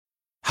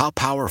How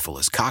powerful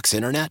is Cox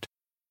Internet?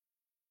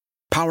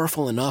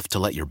 Powerful enough to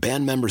let your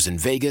band members in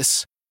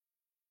Vegas,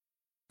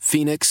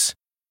 Phoenix,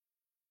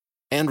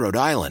 and Rhode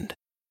Island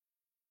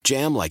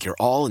jam like you're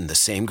all in the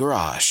same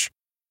garage.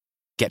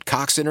 Get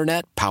Cox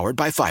Internet powered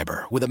by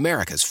fiber with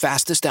America's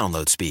fastest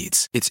download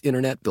speeds. It's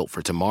internet built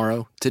for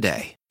tomorrow,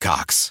 today.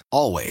 Cox,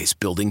 always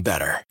building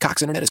better.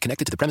 Cox Internet is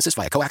connected to the premises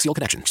via coaxial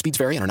connection. Speeds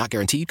vary and are not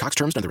guaranteed. Cox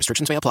terms and other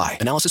restrictions may apply.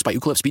 Analysis by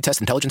Ookla Speed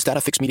Test Intelligence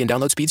Data. Fixed median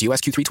download speeds. US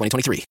Q3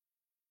 2023.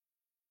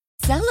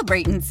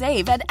 Celebrate and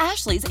save at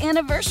Ashley's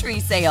Anniversary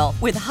Sale.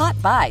 With Hot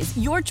Buys,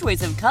 your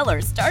choice of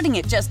colors starting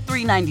at just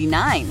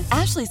 $3.99.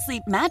 Ashley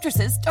Sleep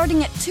mattresses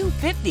starting at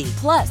 $2.50.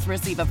 Plus,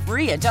 receive a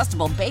free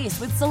adjustable base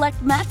with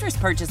select mattress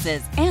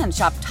purchases. And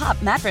shop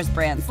top mattress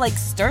brands like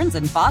Stearns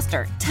 &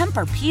 Foster,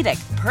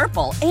 Tempur-Pedic,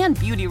 Purple, and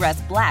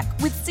Beautyrest Black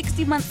with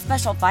 60-month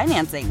special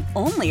financing.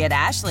 Only at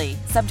Ashley.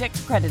 Subject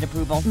to credit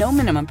approval. No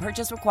minimum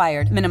purchase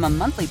required. Minimum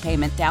monthly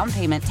payment, down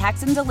payment,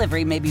 tax, and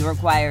delivery may be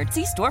required.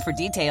 See store for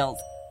details.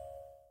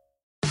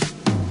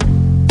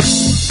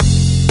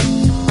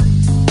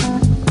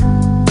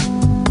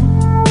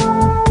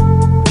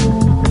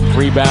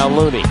 Rebound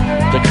Looney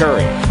to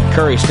Curry.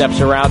 Curry steps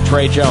around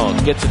Trey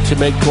Jones. Gets it to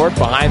midcourt.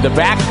 Behind the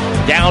back.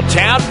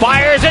 Downtown.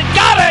 Fires it.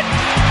 Got it!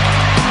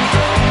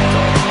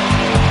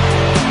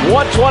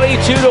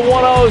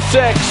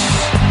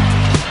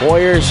 122-106.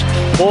 Warriors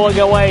pulling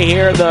away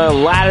here in the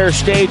latter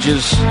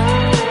stages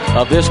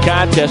of this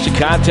contest. A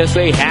contest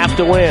they have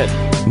to win.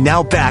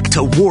 Now back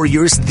to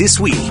Warriors This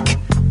Week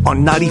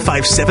on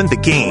 95.7 The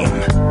Game.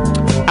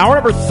 Hour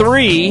number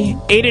 3,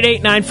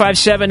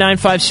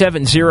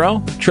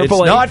 888-957-9570. It's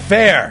not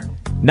fair.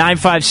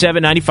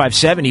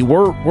 957-9570.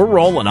 We're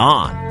rolling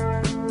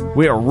on.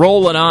 We are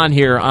rolling on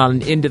here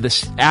on into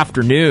this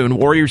afternoon.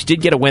 Warriors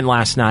did get a win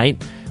last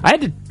night. I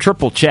had to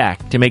triple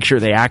check to make sure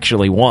they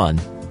actually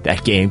won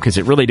that game because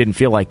it really didn't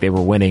feel like they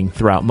were winning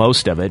throughout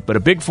most of it. But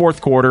a big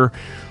fourth quarter.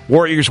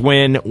 Warriors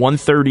win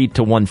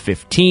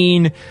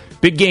 130-115.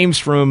 Big games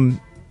from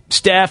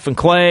Steph and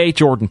Clay,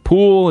 Jordan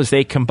Poole, as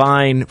they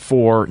combine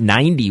for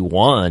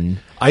 91.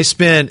 I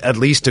spent at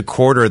least a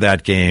quarter of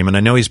that game, and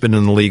I know he's been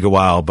in the league a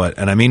while,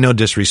 and I mean no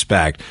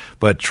disrespect,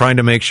 but trying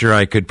to make sure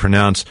I could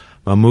pronounce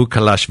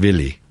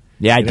Mamoukalashvili.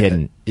 Yeah, I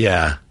didn't.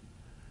 Yeah.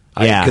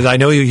 Because I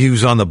know he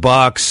was on the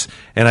Bucks,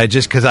 and I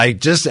just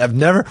have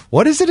never.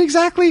 What is it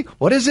exactly?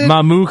 What is it?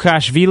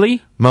 Mamoukalashvili.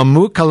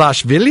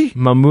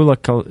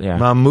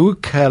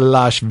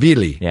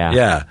 Mamoukalashvili.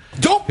 Yeah.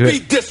 Don't be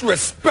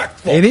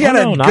disrespectful. And he had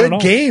a good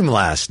game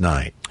last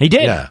night. He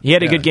did. Yeah. He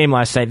had a good game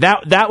last night.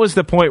 That was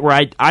the point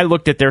where I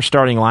looked at their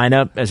starting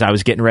lineup as I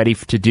was getting ready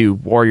to do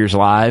Warriors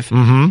Live.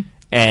 Mm-hmm.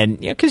 And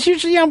because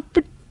usually,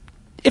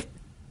 if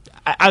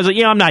I was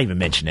like, I'm not even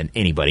mentioning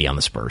anybody on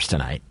the Spurs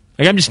tonight.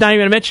 Like, I'm just not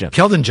even going to mention him.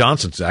 Keldon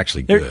Johnson's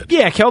actually good.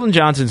 Yeah, Keldon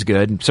Johnson's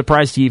good. I'm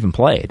surprised he even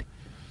played.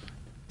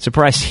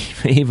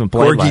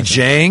 Gorgie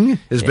Jang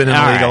has been in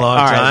the league a long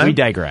time. All right, we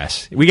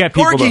digress. We got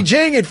people. Gorgie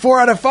Jang at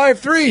 4 out of 5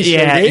 threes.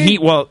 Yeah, he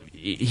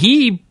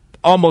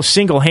almost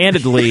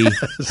single-handedly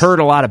hurt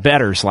a lot of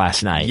bettors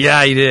last night.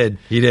 Yeah, he did.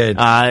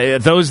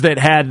 Those that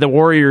had the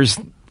Warriors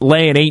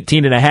laying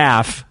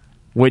 18.5,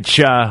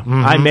 which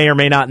I may or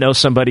may not know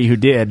somebody who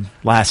did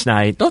last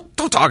night.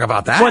 Don't talk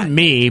about that. It wasn't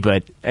me,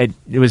 but it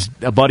was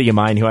a buddy of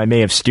mine who I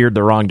may have steered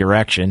the wrong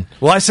direction.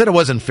 Well, I said it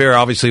wasn't fair.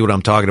 Obviously, what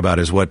I'm talking about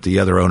is what the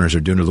other owners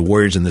are doing to the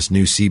Warriors in this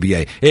new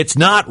CBA. It's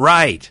not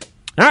right.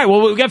 All right,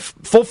 well, we've got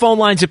full phone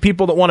lines of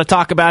people that want to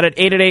talk about it.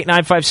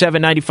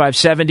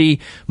 888-957-9570.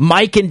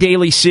 Mike in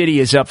Daly City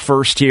is up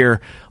first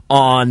here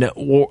on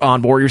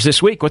Warriors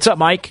This Week. What's up,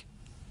 Mike?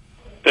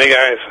 Hey,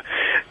 guys.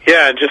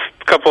 Yeah, just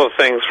a couple of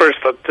things. First,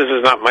 this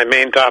is not my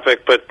main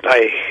topic, but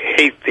I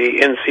hate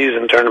the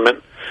in-season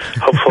tournament.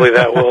 Hopefully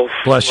that will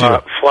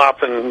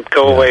flop and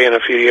go away in a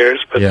few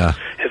years, but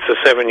it's a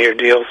 7-year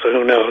deal, so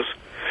who knows.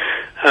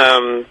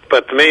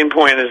 But the main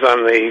point is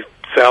on the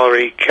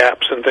salary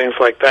caps and things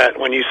like that.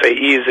 When you say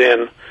ease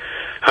in,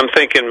 I'm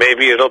thinking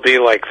maybe it'll be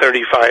like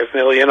 $35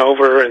 million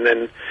over, and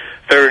then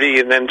 30,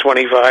 and then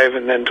 25,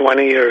 and then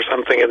 20 or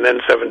something, and then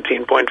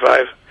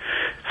 17.5.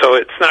 So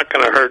it's not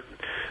going to hurt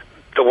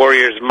the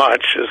Warriors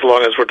much as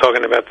long as we're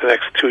talking about the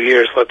next 2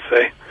 years, let's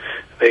say.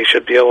 They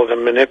should be able to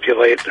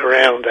manipulate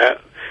around that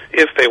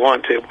if they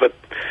want to. But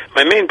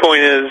my main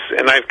point is,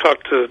 and I've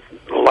talked to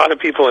a lot of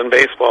people in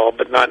baseball,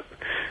 but not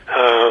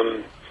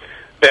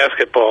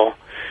basketball,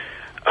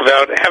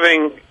 about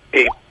having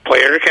a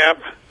player cap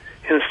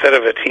instead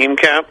of a team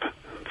cap,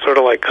 sort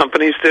of like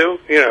companies do.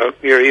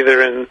 You're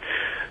either in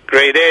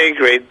grade A,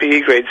 grade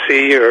B, grade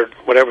C, or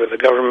whatever. The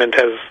government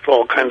has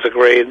all kinds of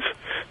grades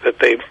that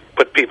they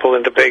put people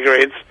into pay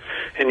grades,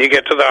 and you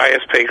get to the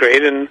highest pay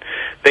grade, and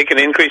they can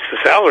increase the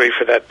salary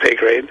for that pay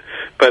grade,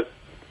 but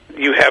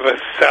you have a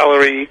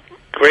salary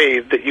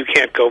grade that you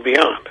can't go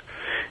beyond.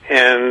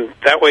 And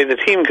that way the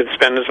team can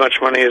spend as much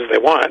money as they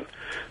want,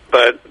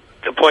 but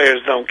the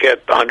players don't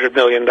get $100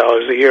 million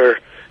a year,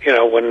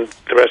 when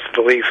the rest of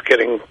the league's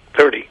getting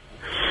 30.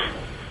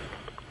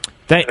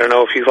 I don't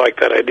know if you like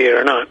that idea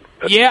or not.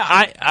 Yeah,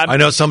 I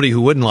know somebody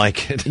who wouldn't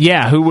like it.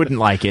 Yeah, who wouldn't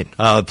like it?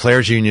 The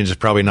players' union is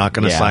probably not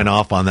going to sign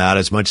off on that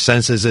as much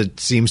sense as it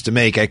seems to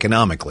make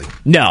economically.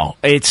 No,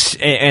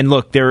 and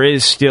look, there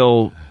is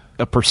still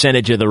a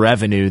percentage of the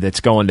revenue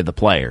that's going to the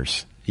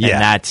players. Yeah.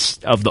 And that's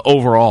of the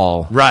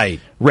overall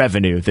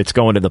revenue that's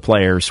going to the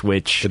players,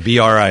 which... The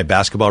BRI,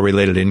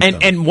 basketball-related income.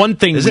 And one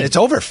thing... It's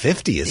over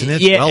 50, isn't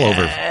it? Yeah, well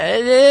over.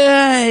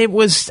 It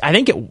was, I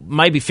think it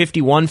might be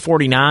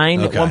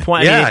 51-49 at one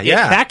point.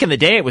 Back in the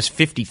day, it was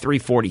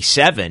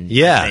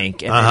 53-47, I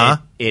think. And then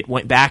it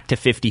went back to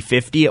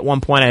 50-50 at one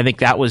point. I think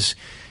that was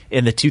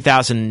in the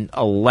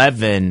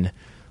 2011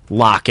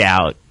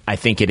 lockout. I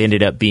think it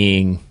ended up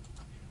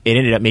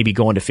maybe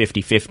going to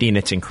 50-50, and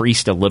it's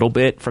increased a little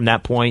bit from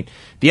that point.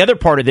 The other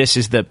part of this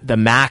is the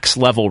max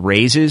level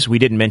raises. We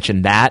didn't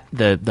mention that.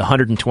 The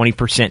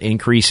 120%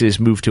 increases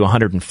moved to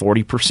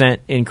 140%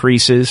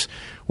 increases,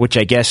 which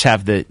I guess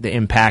have the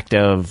impact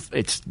of,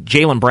 it's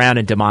Jaylen Brown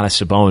and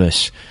Domantas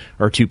Sabonis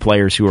are two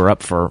players who are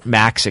up for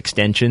max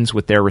extensions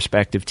with their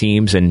respective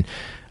teams, and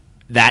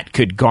that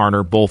could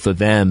garner both of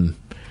them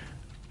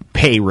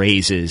pay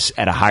raises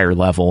at a higher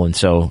level. And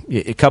so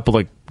a couple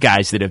of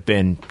guys that have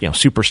been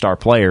superstar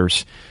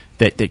players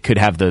that could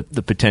have the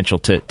potential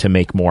to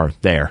make more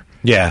there.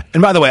 Yeah.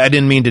 And by the way, I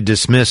didn't mean to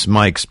dismiss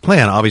Mike's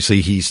plan.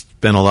 Obviously, he's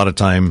spent a lot of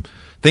time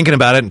thinking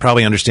about it and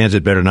probably understands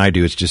it better than I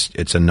do.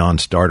 It's a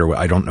non-starter.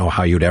 I don't know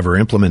how you'd ever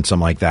implement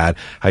something like that,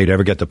 how you'd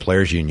ever get the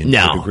players' union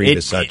to agree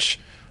to such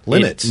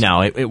limits.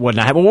 It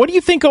wouldn't happen. What do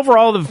you think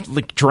overall of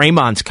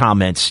Draymond's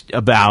comments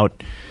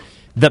about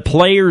the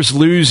players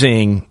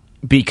losing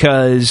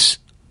because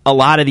a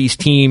lot of these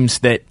teams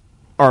that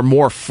are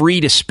more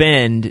free to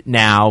spend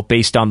now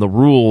based on the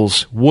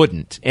rules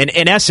wouldn't? And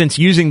in essence,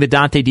 using the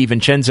Dante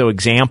DiVincenzo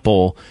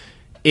example,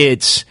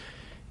 it's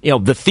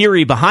the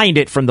theory behind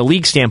it from the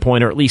league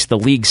standpoint, or at least the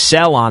league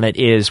sell on it,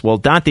 is, well,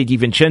 Dante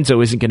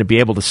DiVincenzo isn't going to be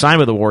able to sign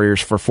with the Warriors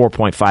for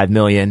 $4.5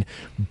 million,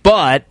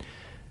 but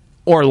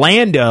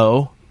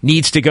Orlando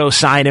needs to go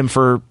sign him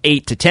for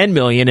 $8 to $10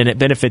 million, and it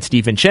benefits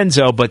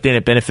DiVincenzo, but then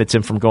it benefits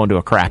him from going to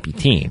a crappy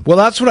team. Well,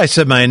 that's what I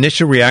said. My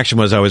initial reaction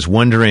was I was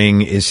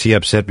wondering, is he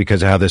upset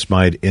because of how this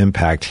might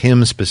impact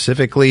him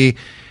specifically?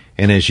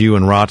 And as you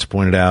and Rotz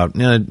pointed out,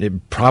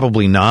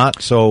 probably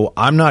not. So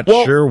I'm not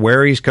sure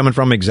where he's coming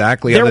from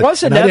exactly. I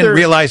didn't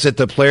realize that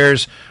the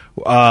players,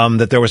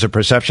 that there was a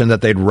perception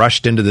that they'd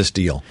rushed into this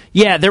deal.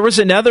 Yeah, there was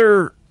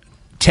another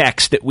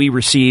text that we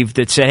received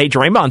that said, hey,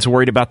 Draymond's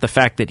worried about the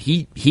fact that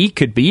he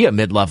could be a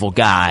mid-level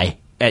guy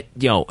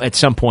at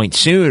some point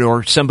soon,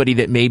 or somebody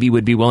that maybe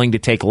would be willing to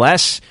take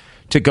less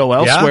to go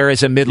elsewhere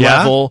as a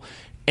mid-level,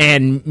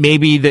 and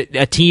maybe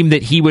a team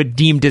that he would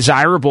deem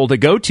desirable to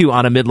go to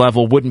on a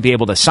mid-level wouldn't be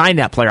able to sign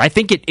that player. I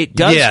think it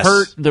does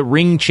hurt the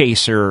ring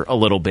chaser a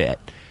little bit.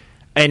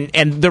 And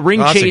the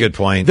ring that's a good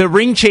point. The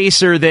ring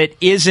chaser that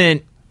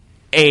isn't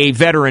a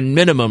veteran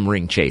minimum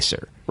ring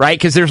chaser, right?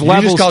 Because there's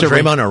levels. You just call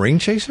Draymond a ring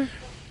chaser?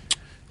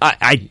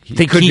 I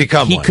think he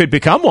could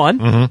become one.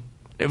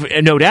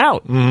 Mm-hmm. No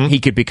doubt. Mm-hmm. He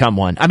could become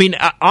one. I mean,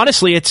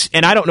 honestly,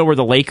 and I don't know where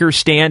the Lakers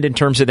stand in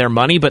terms of their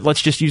money, but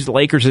let's just use the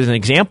Lakers as an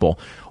example.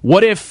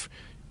 What if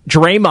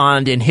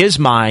Draymond, in his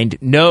mind,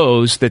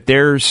 knows that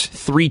there's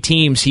 3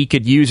 teams he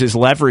could use as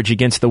leverage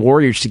against the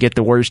Warriors to get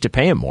the Warriors to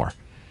pay him more?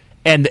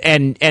 And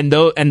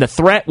the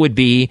threat would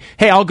be,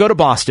 hey, I'll go to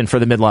Boston for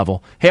the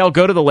mid-level. Hey, I'll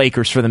go to the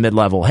Lakers for the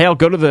mid-level. Hey, I'll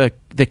go to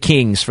the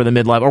Kings for the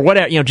mid-level, or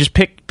whatever. Just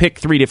pick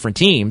 3 different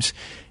teams.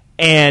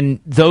 And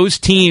those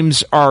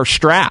teams are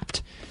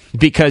strapped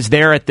because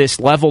they're at this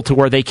level to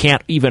where they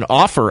can't even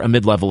offer a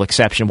mid-level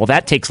exception. Well,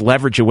 that takes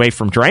leverage away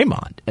from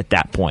Draymond at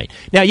that point.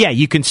 Now,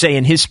 you can say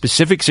in his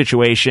specific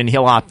situation,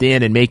 he'll opt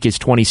in and make his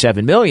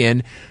 $27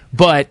 million,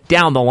 but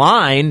down the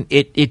line,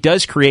 it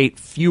does create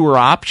fewer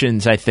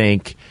options, I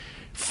think,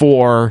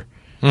 for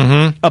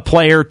a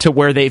player to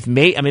where they've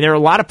made. I mean, there are a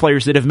lot of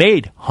players that have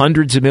made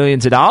hundreds of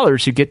millions of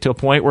dollars who get to a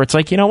point where it's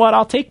like, you know what,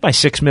 I'll take my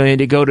 $6 million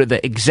to go to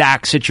the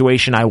exact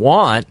situation I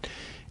want.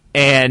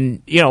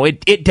 And,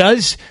 it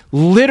does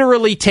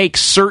literally take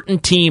certain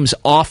teams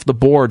off the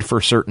board for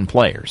certain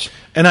players.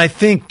 And I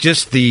think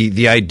just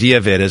the idea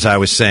of it, as I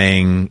was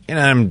saying, and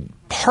I'm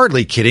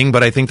hardly kidding,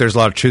 but I think there's a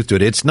lot of truth to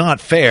it. It's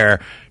not fair.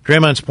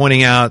 Draymond's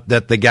pointing out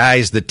that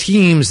the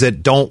teams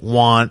that don't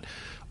want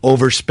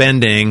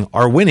overspending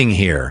are winning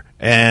here,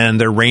 and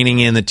they're reining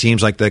in the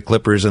teams like the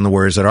Clippers and the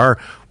Warriors that are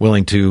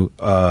willing to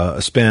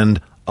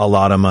spend a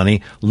lot of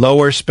money.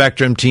 Lower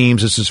spectrum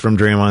teams, this is from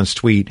Draymond's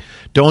tweet,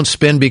 don't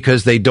spend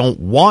because they don't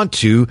want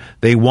to.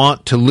 They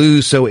want to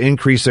lose, so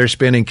increase their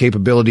spending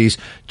capabilities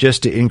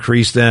just to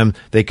increase them.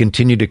 They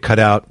continue to cut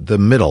out the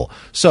middle.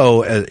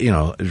 So,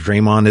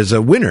 Draymond is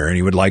a winner, and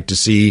he would like to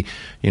see,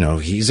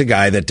 he's a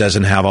guy that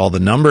doesn't have all the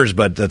numbers,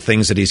 but the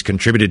things that he's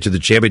contributed to the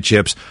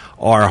championships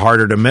are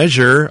harder to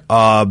measure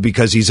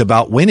because he's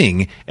about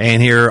winning.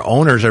 And here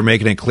owners are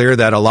making it clear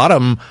that a lot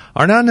of them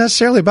are not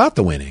necessarily about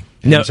the winning.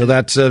 No, so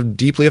that's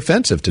deeply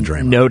offensive to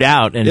Draymond. No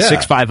doubt. And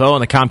 650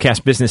 on the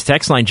Comcast Business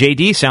text line.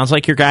 JD, sounds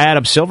like your guy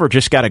Adam Silver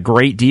just got a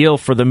great deal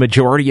for the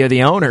majority of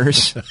the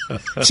owners.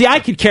 See, I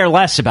could care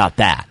less about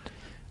that.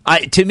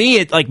 To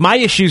me, my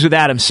issues with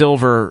Adam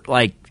Silver,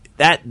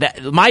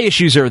 my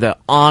issues are the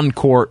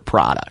on-court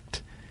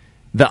product,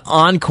 the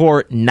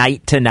on-court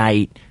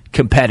night-to-night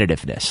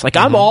competitiveness.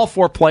 I'm all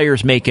for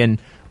players making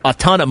a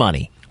ton of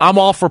money. I'm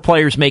all for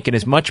players making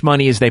as much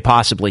money as they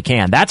possibly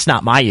can. That's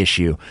not my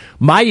issue.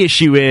 My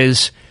issue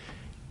is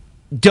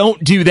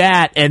don't do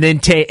that and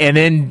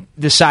then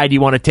decide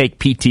you want to take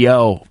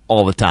PTO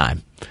all the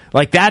time.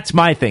 That's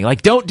my thing.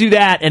 Don't do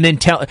that and then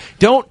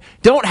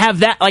don't have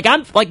that.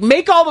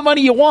 Make all the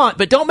money you want,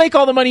 but don't make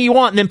all the money you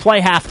want and then play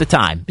half the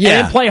time. Yeah.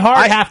 And then play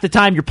hard half the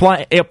time you're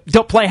playing.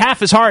 Don't play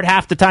half as hard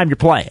half the time you're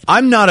playing.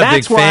 I'm not a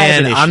big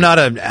fan. I'm not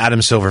an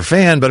Adam Silver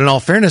fan, but in all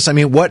fairness,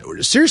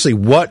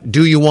 what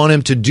do you want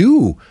him to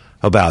do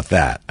about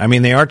that?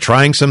 They are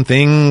trying some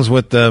things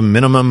with the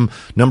minimum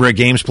number of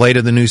games played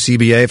of the new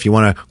CBA if you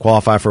want to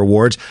qualify for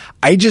awards.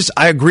 I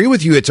agree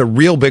with you. It's a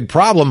real big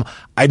problem.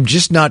 I'm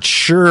just not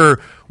sure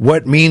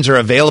what means are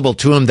available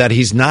to him that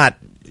he's not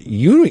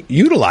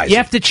utilizing. You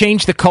have to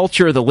change the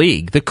culture of the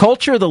league. The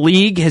culture of the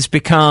league has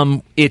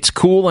become, it's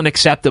cool and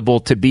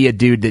acceptable to be a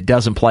dude that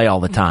doesn't play all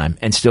the time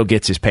and still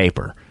gets his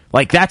paper.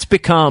 That's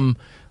become...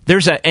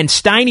 and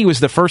Steiny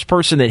was the first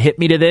person that hit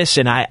me to this,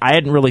 and I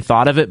hadn't really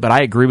thought of it, but I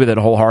agree with it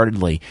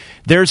wholeheartedly.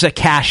 There's a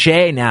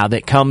cachet now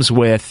that comes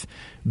with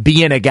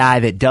being a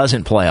guy that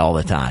doesn't play all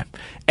the time.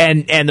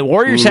 And the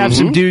Warriors have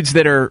some dudes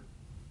that are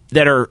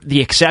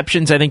the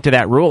exceptions, I think, to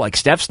that rule.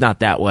 Steph's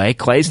not that way.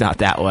 Clay's not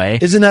that way.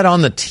 Isn't that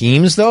on the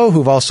teams, though,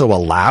 who've also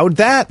allowed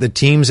that? The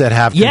teams that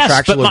have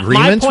contractual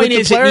agreements with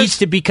the players? Yes, but my point is it needs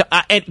to be...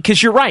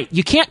 Because you're right.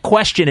 You can't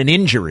question an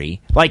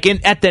injury.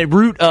 At the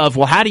root of,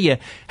 how do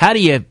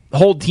you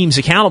hold teams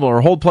accountable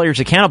or hold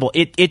players accountable?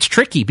 It's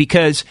tricky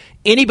because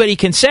anybody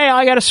can say,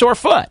 I got a sore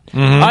foot.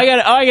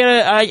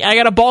 I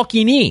got a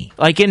bulky knee.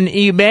 And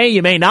you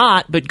may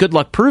not, but good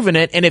luck proving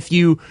it. And if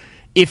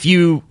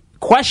you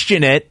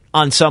question it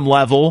on some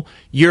level,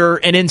 you're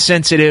an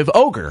insensitive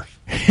ogre.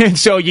 And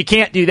so you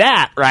can't do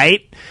that,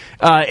 right?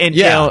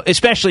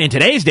 Especially in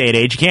today's day and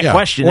age, you can't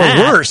question that.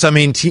 Or worse,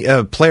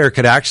 a player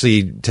could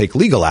actually take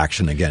legal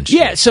action against you.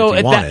 Yeah, so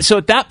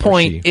at that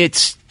point,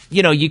 it's,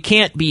 you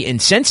can't be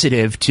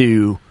insensitive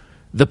to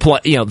the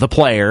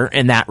player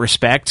in that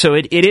respect. So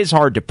it is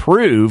hard to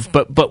prove,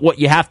 but what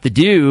you have to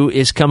do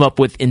is come up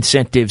with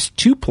incentives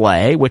to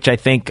play, which I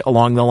think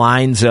along the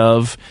lines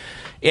of,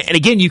 and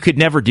again, you could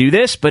never do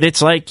this, but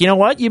it's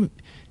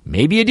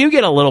maybe you do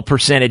get a little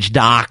percentage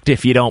docked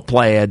if you don't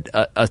play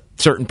a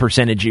certain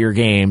percentage of your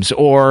games,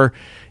 or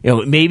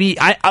maybe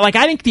I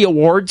think the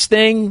awards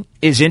thing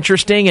is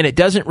interesting, and it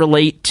doesn't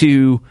relate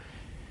to.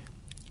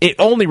 It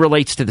only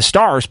relates to the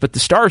stars, but the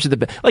stars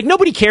are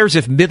nobody cares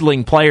if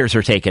middling players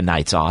are taking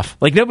nights off.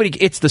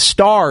 It's the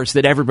stars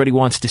that everybody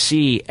wants to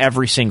see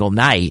every single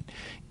night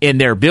in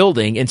their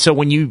building, and so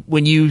when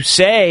you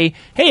say,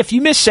 hey, if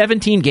you miss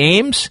 17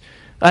 games,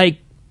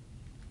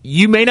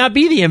 you may not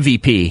be the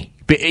MVP,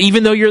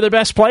 even though you're the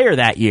best player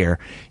that year.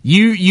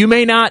 You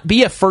may not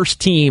be a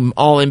first-team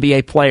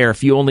All-NBA player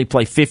if you only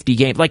play 50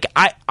 games.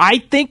 I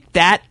think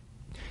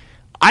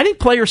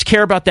players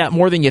care about that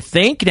more than you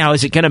think. Now,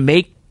 is it going to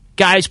make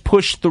guys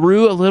push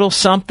through a little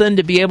something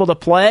to be able to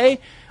play?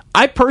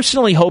 I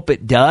personally hope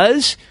it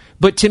does.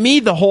 But to me,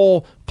 the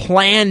whole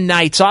plan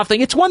nights off thing,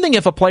 it's one thing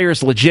if a player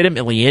is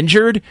legitimately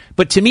injured,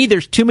 but to me,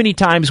 there's too many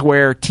times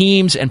where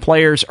teams and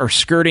players are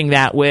skirting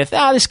that with,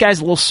 this guy's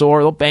a little sore,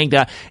 a little banged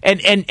up. And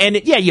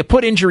you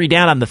put injury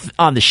down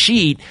on the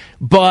sheet,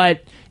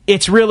 but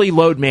it's really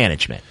load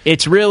management.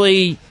 It's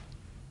really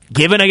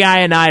giving a guy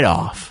a night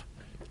off.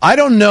 I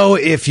don't know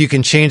if you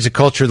can change the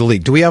culture of the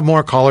league. Do we have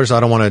more callers? I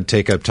don't want to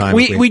take up time.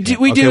 We do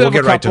we'll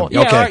get right to them.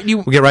 Yeah, okay,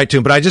 we'll get right to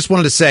them. But I just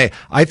wanted to say,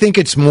 I think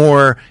it's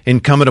more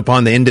incumbent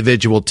upon the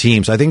individual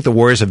teams. I think the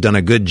Warriors have done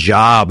a good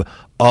job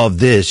of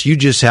this. You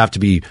just have to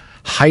be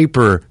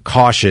hyper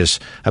cautious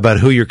about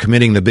who you're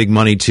committing the big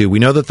money to. We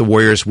know that the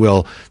Warriors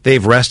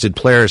they've rested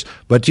players,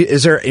 but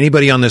is there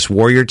anybody on this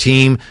Warrior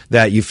team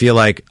that you feel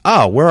like,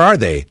 where are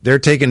they? They're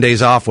taking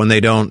days off when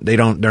they're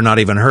not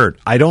even hurt.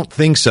 I don't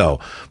think so.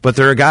 But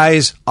there are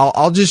guys,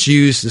 I'll just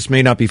use, this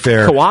may not be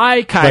fair.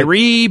 Kawhi,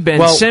 Kyrie,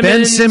 Ben Simmons.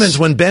 Ben Simmons,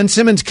 when Ben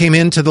Simmons came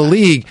into the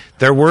league,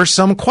 there were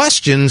some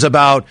questions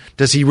about,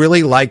 does he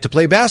really like to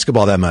play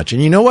basketball that much?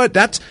 And you know what?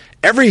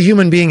 Every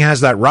human being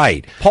has that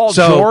right. Paul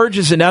George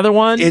is another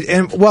one.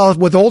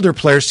 With older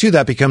players, too,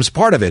 that becomes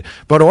part of it.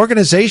 But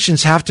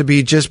organizations have to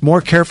be just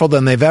more careful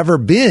than they've ever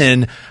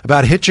been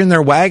about hitching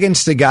their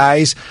wagons to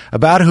guys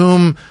about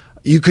whom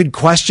you could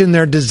question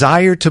their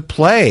desire to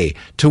play,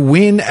 to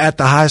win at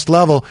the highest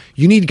level.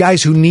 You need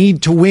guys who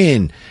need to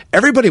win.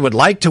 Everybody would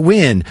like to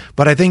win,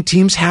 but I think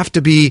teams have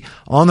to be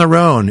on their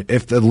own.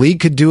 If the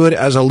league could do it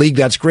as a league,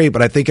 that's great,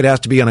 but I think it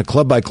has to be on a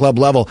club-by-club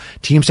level.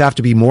 Teams have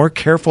to be more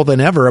careful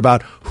than ever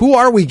about who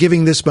are we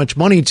giving this much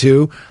money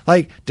to?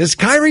 Does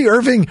Kyrie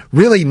Irving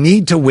really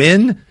need to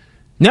win?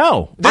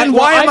 No. Then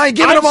why am I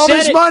giving him all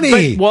this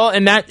money?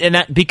 And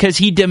that because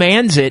he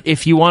demands it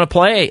if you want to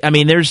play.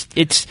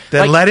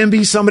 Then let him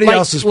be somebody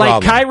else's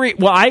problem. Kyrie,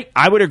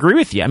 I would agree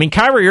with you.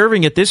 Kyrie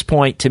Irving at this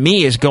point to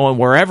me is going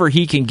wherever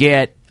he can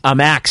get a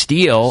max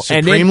deal.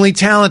 Supremely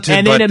talented.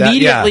 And then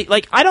immediately,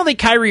 I don't think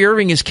Kyrie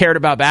Irving has cared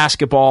about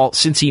basketball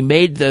since he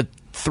made the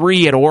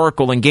 3 at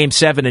Oracle in Game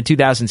 7 in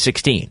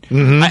 2016.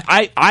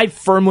 I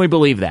firmly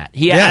believe that.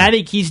 I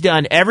think he's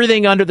done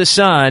everything under the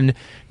sun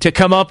to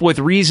come up with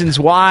reasons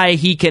why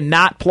he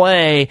cannot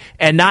play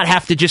and not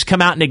have to just come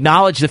out and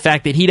acknowledge the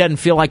fact that he doesn't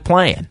feel like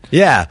playing.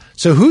 Yeah.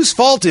 So whose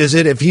fault is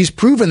it if he's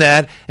proven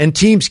that and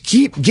teams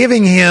keep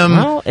giving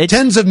him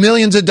tens of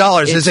millions of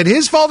dollars? Is it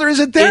his fault or is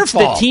it their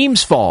fault? It's the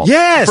team's fault.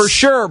 Yes. For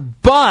sure.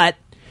 But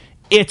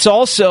it's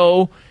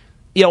also,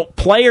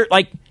 player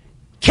like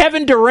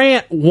Kevin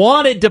Durant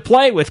wanted to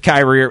play with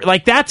Kyrie.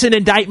 Like, that's an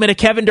indictment of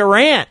Kevin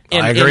Durant.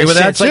 I agree with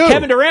that, too. Like,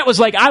 Kevin Durant was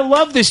like, I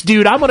love this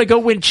dude. I'm going to go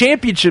win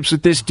championships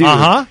with this dude.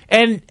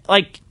 And,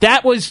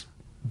 that was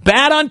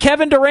bad on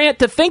Kevin Durant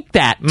to think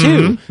that,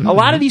 too. A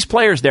lot of these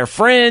players, they're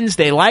friends.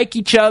 They like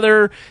each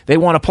other. They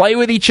want to play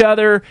with each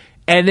other.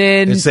 And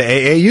then it's the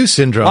AAU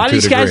syndrome. A lot of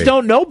these guys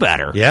don't know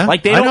better. Yeah,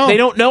 they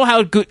don't know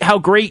how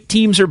great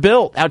teams are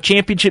built, how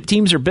championship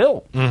teams are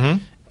built.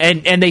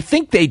 And they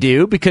think they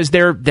do because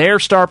they're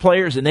star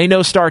players and they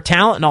know star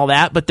talent and all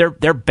that, but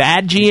they're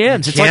bad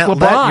GMs. It's like LeBron.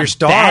 Let your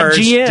stars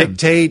bad GM.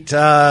 dictate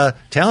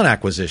talent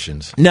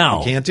acquisitions. No.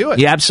 You can't do it.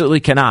 You absolutely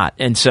cannot.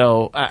 And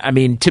so,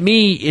 to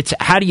me, it's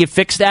how do you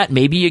fix that?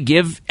 Maybe you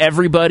give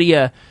everybody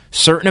a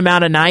certain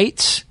amount of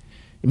nights.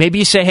 Maybe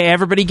you say, hey,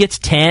 everybody gets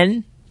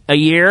 10 a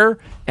year,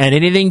 and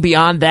anything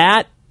beyond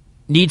that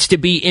needs to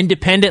be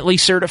independently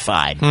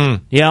certified.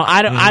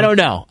 I don't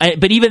know.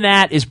 But even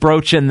that is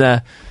broaching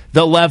the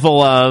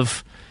level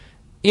of,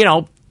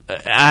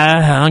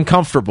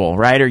 uncomfortable,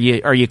 right?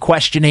 Are you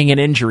questioning an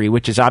injury,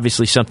 which is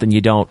obviously something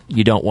you don't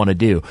want to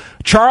do.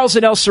 Charles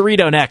and El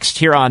Cerrito next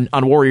here on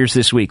Warriors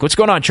This Week. What's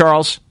going on,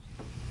 Charles?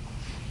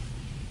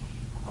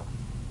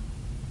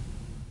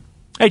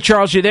 Hey,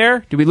 Charles, you there?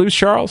 Did we lose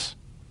Charles?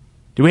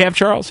 Do we have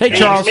Charles? Hey,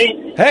 Charles.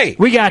 Hey,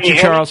 we got you,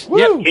 Charles.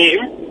 Yep. Can you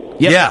hear me?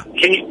 Yeah.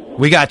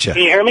 We got you.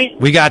 Can you hear me?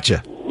 We got you.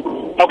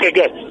 Okay,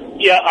 good.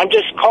 Yeah, I'm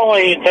just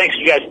calling, thanks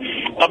you guys,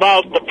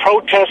 about the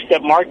protest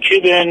that Mark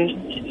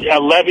Cuban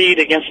levied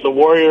against the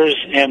Warriors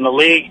and the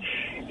league.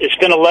 It's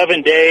been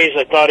 11 days.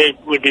 I thought it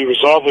would be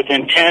resolved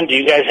within 10. Do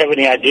you guys have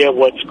any idea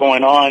what's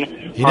going on?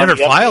 He never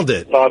filed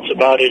it. Thoughts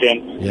about it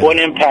and what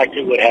impact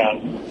it would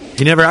have?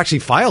 He never actually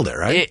filed it,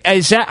 right?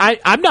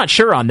 I'm not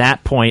sure on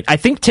that point. I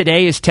think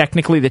today is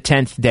technically the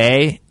 10th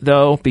day,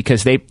 though,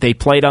 because they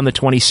played on the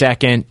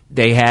 22nd.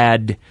 They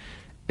had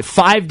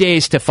 5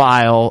 days to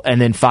file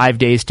and then 5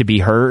 days to be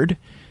heard.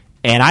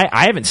 And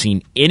I haven't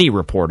seen any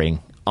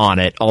reporting on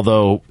it,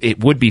 although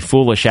it would be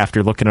foolish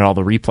after looking at all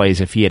the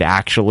replays if he had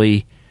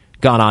actually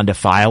gone on to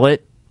file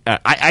it.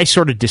 I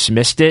sort of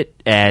dismissed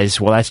it as,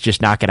 well, that's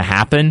just not going to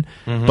happen.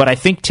 But I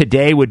think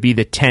today would be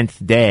the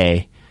 10th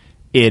day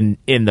in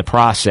the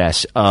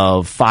process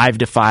of 5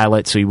 to file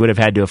it. So he would have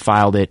had to have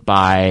filed it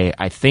by,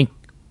 I think,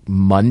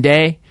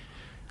 Monday,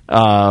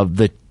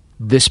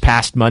 this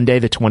past Monday,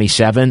 the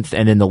 27th,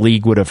 and then the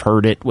league would have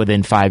heard it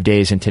within 5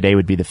 days, and today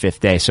would be the 5th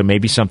day. So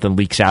maybe something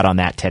leaks out on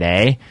that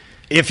today.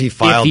 If he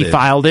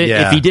filed it.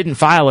 Yeah. If he didn't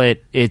file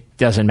it, it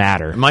doesn't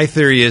matter. My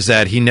theory is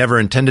that he never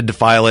intended to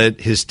file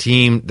it. His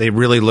team, they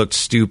really looked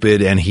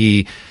stupid, and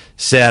he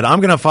said,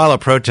 I'm going to file a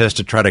protest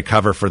to try to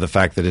cover for the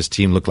fact that his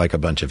team looked like a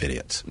bunch of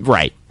idiots.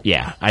 Right,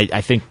 yeah.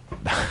 I think...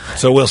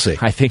 So we'll see.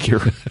 I think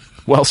you're...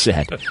 Well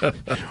said.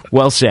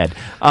 Well said.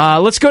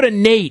 Let's go to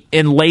Nate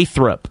in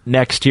Lathrop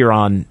next here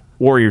on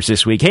Warriors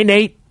This Week. Hey,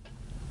 Nate.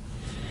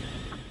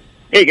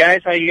 Hey,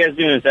 guys. How you guys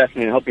doing this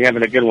afternoon? I hope you're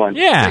having a good one.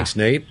 Yeah. Thanks,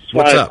 Nate.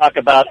 What's up? I want to talk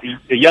about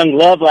the young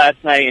love last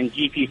night in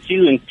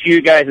GP2 and to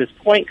your guys'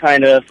 point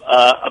kind of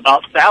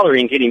about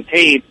salary and getting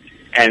paid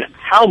and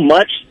how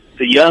much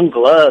the young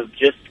glove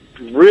just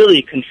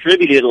really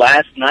contributed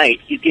last night.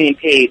 He's getting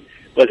paid,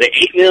 was it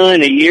 $8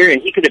 million a year?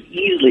 And he could have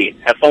easily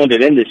have phoned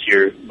it in this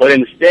year. But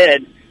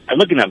instead, I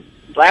look at him.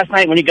 Last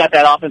night when he got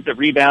that offensive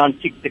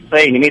rebound, kicked the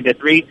play, and he made the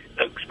three,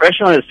 the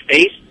expression on his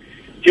face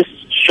just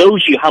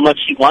shows you how much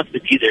he wants to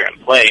be there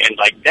and play. And,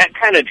 like, that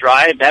kind of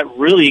drive, that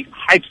really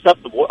hypes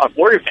up the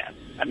Warrior fans.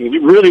 I mean, we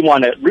really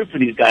want to root for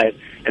these guys,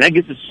 and that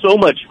gives us so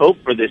much hope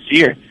for this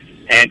year.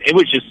 And it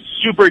was just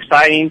super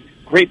exciting,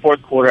 great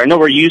fourth quarter. I know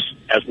we're used,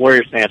 as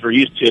Warriors fans, we're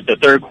used to it, the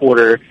third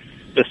quarter,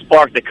 the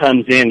spark that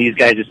comes in. These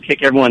guys just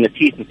kick everyone in the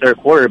teeth in the third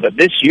quarter. But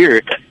this year,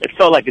 it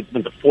felt like it's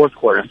been the fourth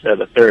quarter instead of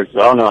the third. So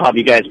I don't know how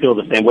you guys feel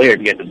the same way or if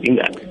you guys have seen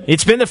that.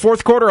 It's been the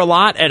fourth quarter a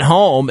lot at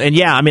home. And,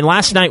 yeah, I mean,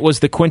 last night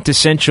was the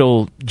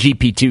quintessential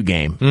GP2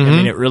 game. I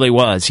mean, it really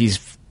was. He's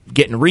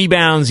getting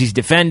rebounds. He's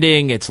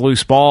defending. It's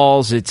loose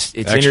balls. It's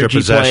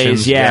energy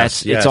plays. Yeah,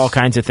 it's all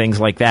kinds of things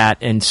like that.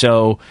 And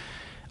so,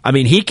 I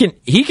mean, he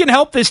can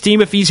help this team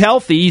if he's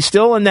healthy. He's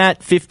still in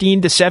that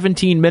 15 to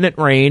 17-minute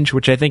range,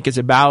 which I think is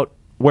about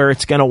where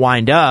it's going to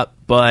wind up.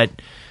 But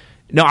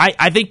no,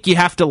 I think you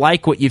have to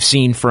like what you've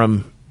seen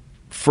from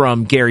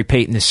Gary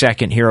Payton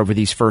II here over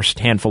these first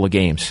handful of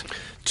games.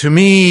 To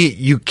me,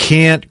 you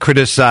can't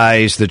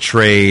criticize the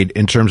trade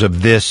in terms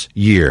of this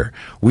year.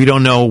 We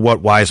don't know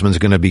what Wiseman's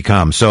going to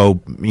become. So,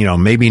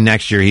 maybe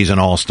next year he's an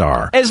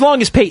all-star. As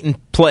long as Peyton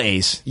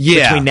plays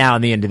between now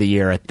and the end of the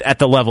year at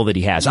the level that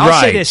he has. I'll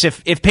say this,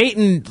 if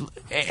Peyton,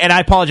 and I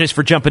apologize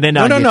for jumping in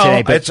on you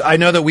today. But I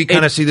know that we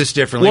kind of see this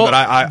differently, but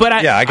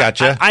I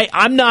got you.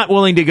 I'm not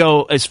willing to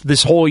go as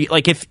this whole,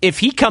 like if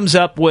he comes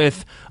up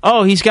with,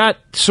 he's got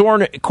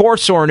core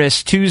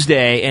soreness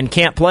Tuesday and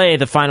can't play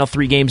the final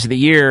 3 games of the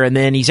year, and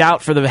then he's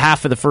out for the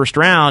half of the first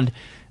round,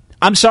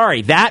 I'm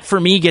sorry, that for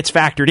me gets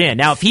factored in.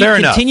 Now, if he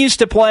continues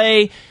to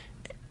play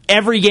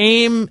every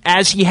game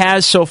as he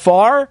has so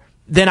far,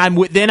 then I'm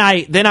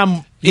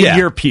in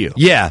your pew.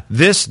 Yeah,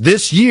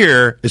 this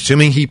year,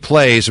 assuming he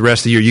plays the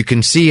rest of the year, you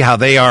can see how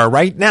they are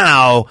right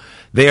now.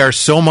 They are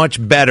so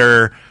much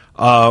better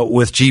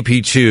with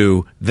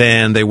GP2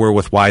 than they were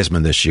with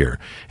Wiseman this year.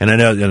 And I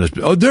know,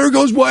 there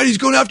goes Whitey. He's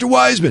going after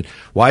Wiseman.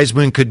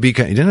 Wiseman could be, he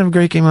didn't have a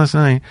great game last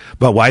night,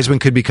 but Wiseman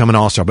could become an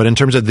all-star. But in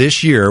terms of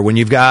this year, when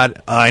you've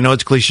got, I know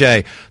it's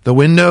cliche, the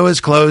window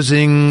is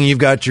closing, you've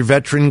got your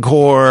veteran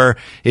core,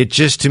 it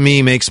just to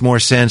me makes more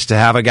sense to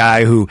have a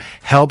guy who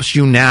helps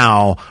you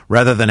now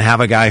rather than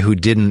have a guy who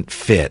didn't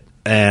fit.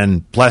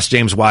 And bless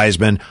James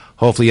Wiseman.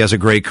 Hopefully he has a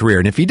great career.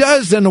 And if he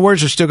does, then the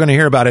Warriors are still going to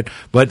hear about it.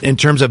 But in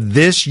terms of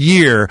this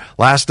year,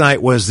 last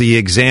night was the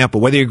example.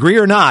 Whether you agree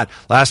or not,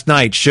 last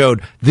night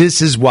showed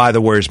this is why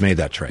the Warriors made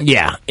that trade.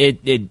 Yeah,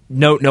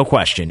 no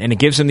question. And it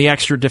gives them the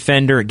extra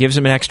defender. It gives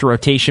them an extra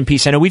rotation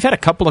piece. I know we've had a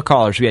couple of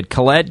callers. We had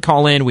Khaled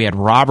call in. We had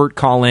Robert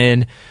call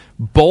in.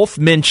 Both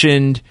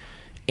mentioned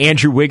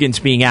Andrew Wiggins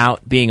being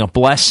out, being a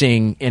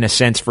blessing in a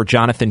sense for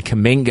Jonathan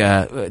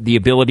Kuminga, the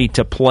ability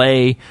to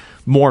play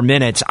more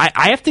minutes.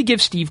 I have to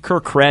give Steve Kerr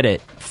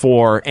credit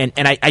for, and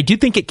I do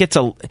think it gets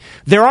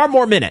there are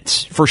more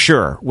minutes for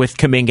sure with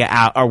Kuminga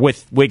out, or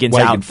with Wiggins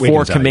out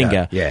for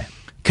Kuminga. Yeah.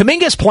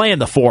 Kuminga's playing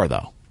the 4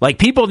 though. Like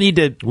people need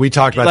to. We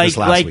talked about this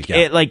last week.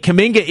 Yeah. Like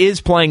Kuminga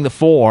is playing the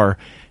 4,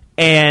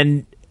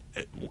 and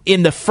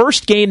in the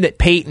first game that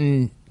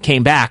Peyton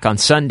came back on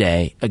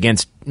Sunday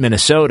against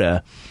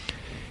Minnesota,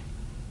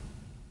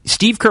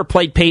 Steve Kerr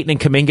played Peyton and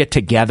Kuminga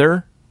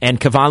together. And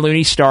Kevon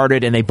Looney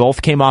started, and they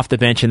both came off the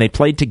bench, and they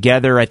played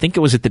together. I think it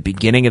was at the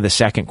beginning of the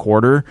second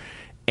quarter,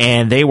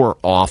 and they were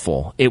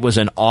awful. It was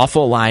an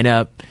awful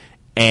lineup,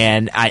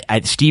 and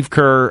Steve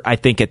Kerr, I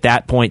think at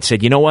that point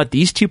said, you know what,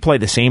 these two play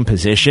the same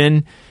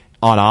position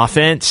on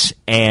offense,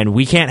 and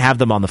we can't have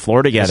them on the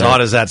floor together. As odd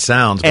as that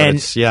sounds, but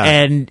it's, yeah.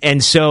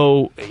 And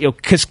so,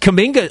 because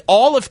Kuminga,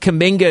 all of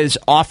Kuminga's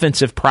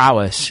offensive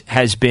prowess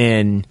has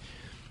been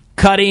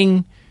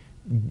cutting,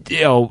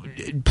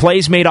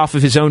 plays made off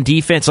of his own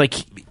defense. Like,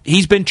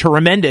 he's been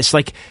tremendous.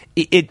 Like,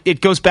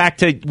 it goes back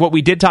to what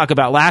we did talk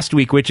about last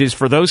week, which is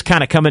for those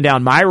kind of coming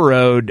down my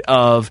road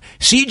of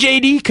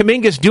CJD,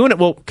 Kuminga's doing it.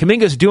 Well,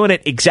 Kuminga's doing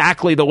it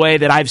exactly the way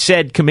that I've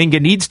said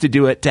Kuminga needs to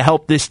do it to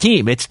help this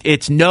team.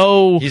 He's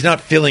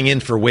not filling in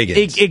for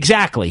Wiggins.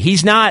 Exactly.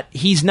 He's not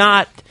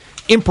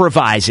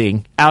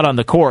improvising out on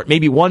the court.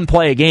 Maybe one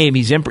play a game.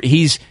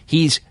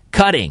 He's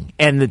cutting,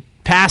 and the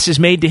pass is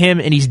made to him,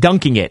 and he's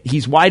dunking it.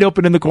 He's wide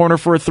open in the corner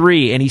for a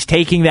 3, and he's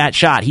taking that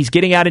shot. He's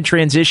getting out in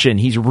transition.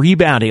 He's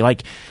rebounding.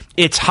 Like,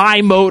 it's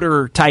high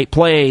motor type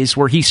plays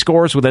where he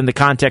scores within the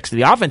context of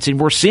the offense, and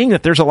we're seeing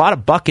that there's a lot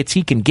of buckets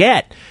he can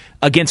get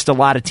against a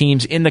lot of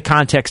teams in the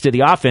context of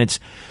the offense.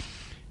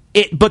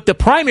 But the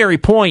primary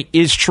point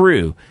is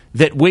true,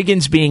 that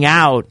Wiggins being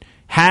out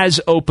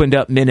has opened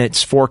up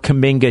minutes for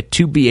Kuminga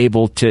to be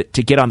able to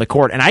get on the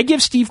court. And I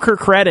give Steve Kerr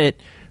credit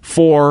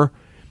for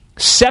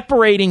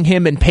separating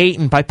him and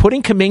Peyton by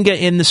putting Kuminga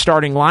in the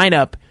starting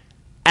lineup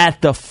at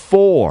the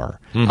 4.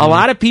 Mm-hmm. A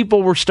lot of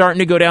people were starting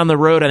to go down the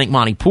road. I think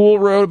Monty Poole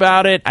wrote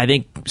about it. I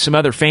think some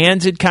other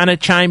fans had kind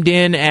of chimed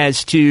in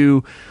as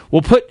to,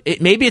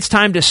 maybe it's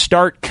time to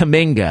start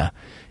Kuminga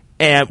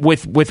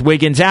with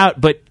Wiggins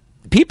out. But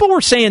people were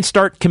saying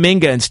start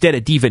Kuminga instead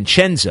of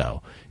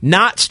DiVincenzo,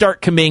 not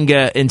start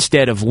Kuminga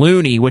instead of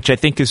Looney, which I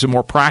think is a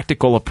more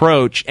practical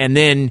approach. And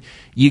then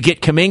you get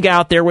Kuminga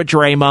out there with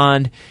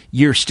Draymond.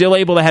 You're still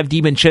able to have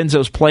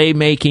DiVincenzo's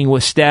playmaking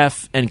with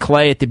Steph and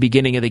Clay at the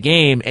beginning of the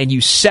game, and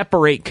you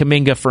separate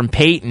Kuminga from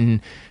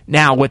Peyton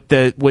now with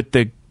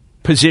the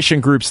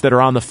position groups that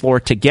are on the floor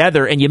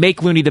together, and you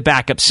make Looney the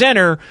backup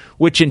center,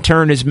 which in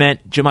turn has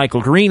meant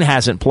JaMychal Green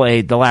hasn't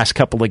played the last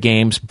couple of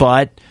games,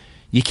 but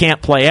you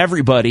can't play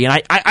everybody.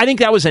 And I think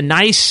that was a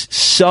nice,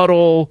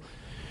 subtle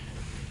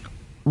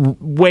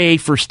way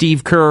for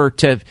Steve Kerr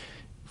to,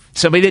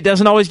 somebody that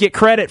doesn't always get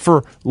credit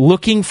for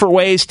looking for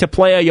ways to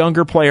play a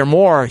younger player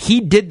more. He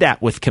did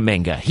that with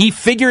Kuminga. He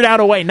figured out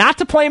a way not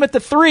to play him at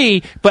the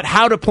 3, but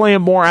how to play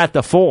him more at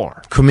the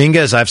 4. Kuminga,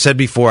 as I've said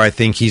before, I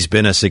think he's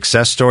been a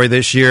success story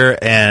this year,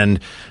 and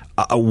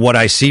what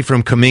I see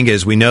from Kuminga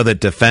is we know that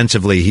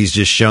defensively he's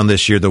just shown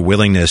this year the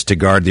willingness to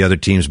guard the other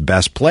team's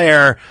best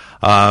player.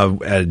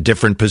 at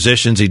different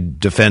positions. He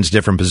defends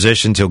different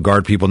positions. He'll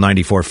guard people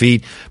 94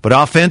 feet. But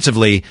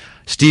offensively,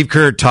 Steve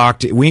Kerr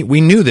talked,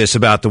 we knew this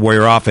about the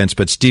Warrior offense,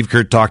 but Steve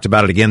Kerr talked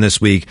about it again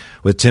this week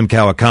with Tim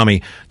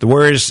Kawakami. The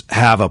Warriors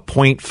have a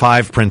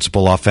 0.5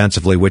 principle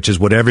offensively, which is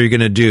whatever you're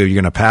going to do.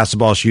 You're going to pass the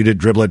ball, shoot it,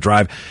 dribble it,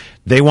 drive.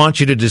 They want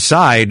you to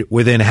decide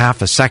within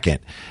half a second.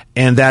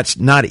 And that's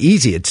not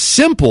easy. It's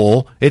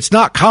simple. It's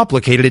not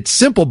complicated. It's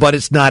simple, but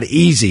it's not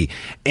easy.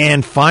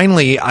 And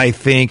finally, I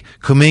think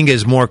Kuminga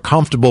is more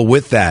comfortable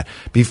with that.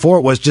 Before,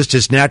 it was just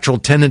his natural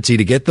tendency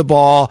to get the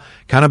ball,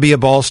 kind of be a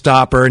ball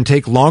stopper, and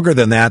take longer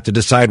than that to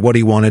decide what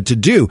he wanted to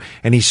do.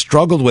 And he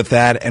struggled with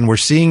that. And we're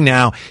seeing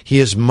now he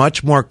is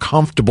much more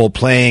comfortable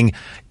playing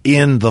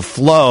in the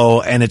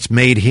flow, and it's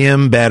made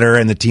him better,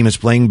 and the team is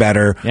playing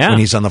better when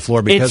he's on the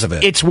floor because of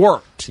it. It's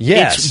worked.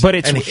 Yes.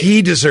 And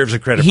he deserves the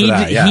credit for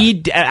that. Yeah.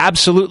 He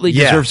absolutely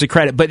deserves the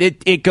credit. But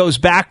it goes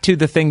back to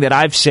the thing that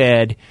I've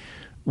said,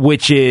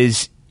 which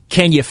is,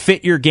 can you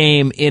fit your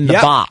game in the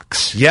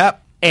box?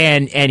 Yep.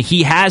 And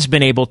he has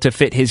been able to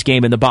fit his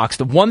game in the box.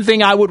 The one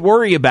thing I would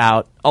worry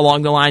about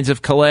along the lines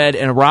of Khaled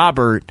and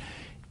Robert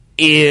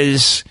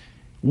is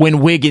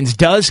when Wiggins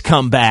does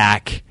come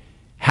back,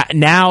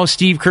 now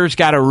Steve Kerr's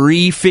got to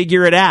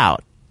refigure it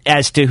out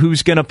as to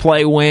who's going to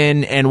play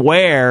when and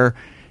where,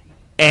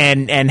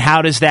 and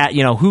how does that,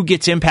 who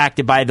gets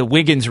impacted by the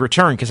Wiggins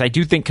return? Because I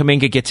do think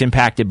Kuminga gets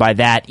impacted by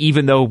that,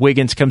 even though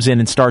Wiggins comes in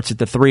and starts at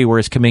the 3,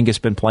 whereas Kuminga's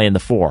been playing the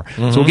 4.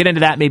 So we'll get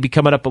into that maybe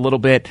coming up a little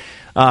bit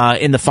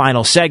in the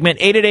final segment.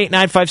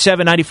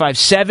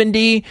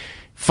 888-957-9570.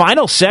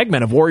 Final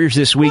segment of Warriors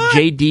This Week.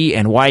 JD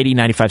and Whitey,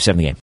 95.7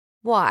 The Game.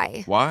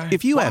 Why?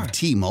 If you have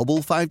T-Mobile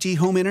 5G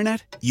home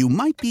internet, you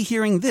might be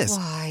hearing this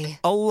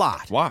a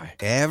lot. Why?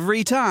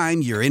 Every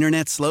time your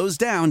internet slows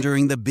down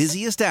during the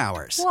busiest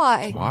hours.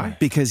 Why?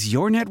 Because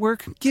your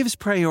network gives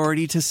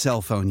priority to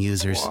cell phone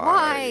users.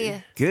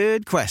 Why?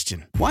 Good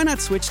question. Why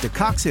not switch to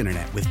Cox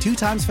Internet with 2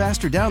 times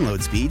faster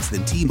download speeds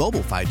than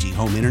T-Mobile 5G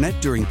home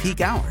internet during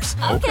peak hours?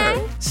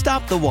 Okay.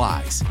 Stop the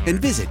whys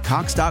and visit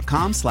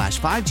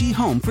cox.com/5G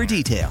home for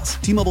details.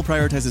 T-Mobile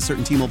prioritizes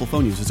certain T-Mobile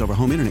phone users over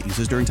home internet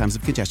users during times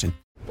of congestion.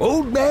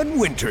 Old Man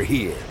Winter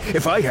here.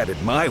 If I had it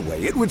my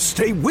way, it would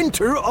stay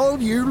winter all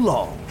year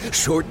long.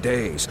 Short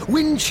days,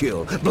 wind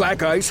chill,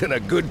 black ice, and a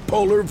good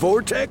polar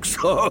vortex.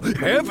 Oh,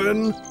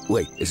 heaven.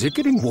 Wait, is it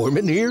getting warm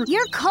in here?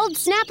 Your cold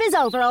snap is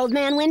over, Old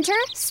Man Winter.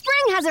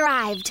 Spring has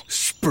arrived.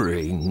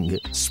 Spring.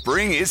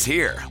 Spring is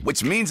here,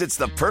 which means it's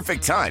the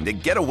perfect time to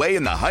get away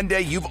in the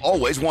Hyundai you've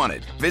always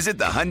wanted. Visit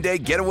the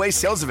Hyundai Getaway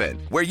Sales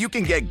Event, where you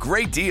can get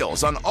great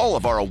deals on all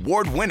of our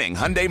award-winning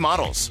Hyundai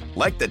models,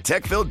 like the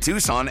tech-filled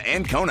Tucson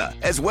and Kona,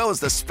 as well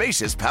as the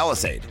spacious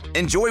Palisade.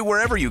 Enjoy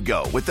wherever you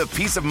go with the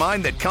peace of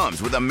mind that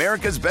comes with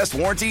America's best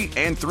warranty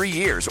and 3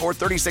 years or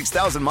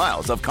 36,000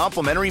 miles of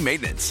complimentary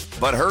maintenance.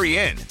 But hurry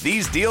in,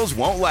 these deals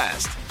won't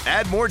last.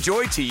 Add more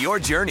joy to your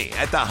journey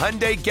at the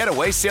Hyundai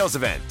Getaway Sales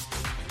Event.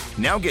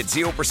 Now get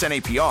 0%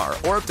 APR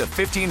or up to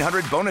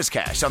 $1,500 bonus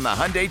cash on the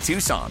Hyundai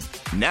Tucson.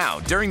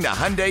 Now during the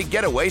Hyundai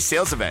Getaway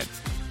Sales Event.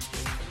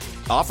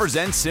 Offers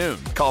end soon.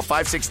 Call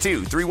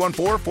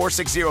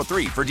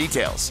 562-314-4603 for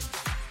details.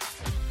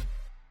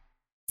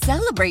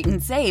 Celebrate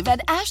and save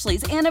at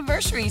Ashley's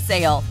Anniversary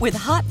Sale. With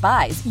Hot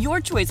Buys, your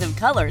choice of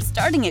colors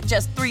starting at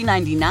just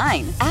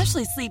 $3.99.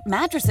 Ashley Sleep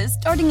mattresses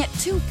starting at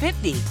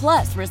 $2.50.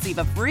 Plus, receive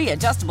a free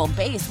adjustable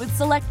base with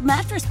select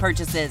mattress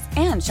purchases.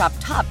 And shop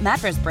top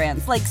mattress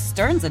brands like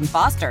Stearns &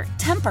 Foster,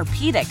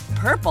 Tempur-Pedic,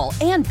 Purple,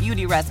 and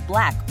Beautyrest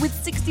Black with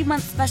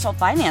 60-month special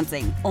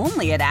financing.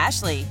 Only at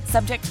Ashley.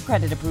 Subject to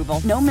credit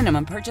approval. No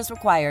minimum purchase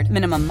required.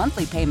 Minimum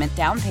monthly payment,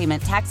 down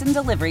payment, tax, and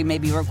delivery may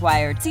be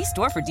required. See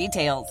store for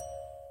details.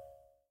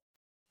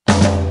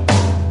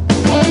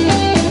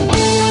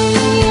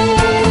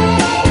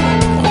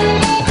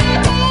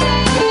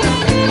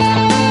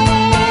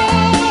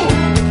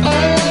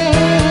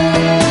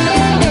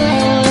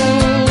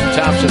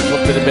 Thompson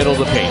flipped to the middle of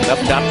the paint. Up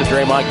top to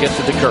Draymond, gets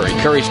it to Curry.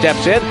 Curry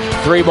steps in.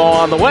 3 ball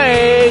on the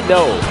way.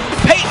 No.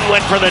 Payton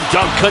went for the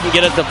dunk. Couldn't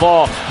get it to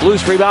fall.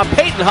 Loose rebound.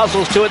 Payton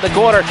hustles to it in the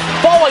corner.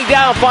 Falling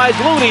down, finds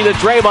Looney to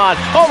Draymond.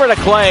 Over to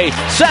Clay.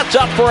 Sets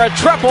up for a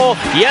triple.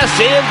 Yes,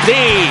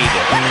 indeed.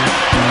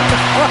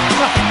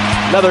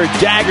 Another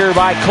dagger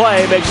by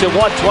Clay makes it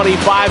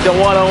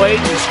 125-108,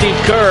 and Steve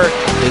Kerr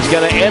is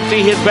going to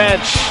empty his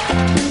bench.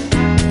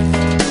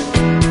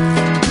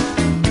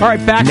 All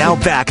right,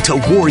 back to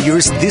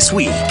Warriors This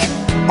Week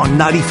on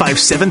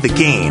 95.7 The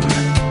Game.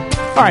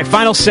 All right,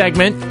 final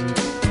segment.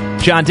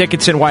 John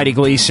Dickinson, Whitey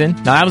Gleason.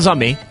 No, that was on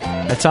me.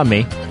 That's on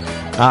me.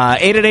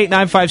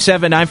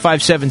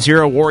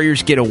 888-957-9570.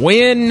 Warriors get a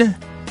win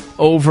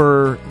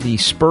over the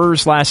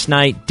Spurs last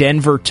night.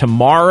 Denver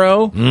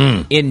tomorrow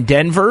in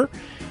Denver.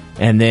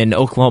 And then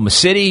Oklahoma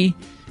City,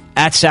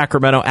 at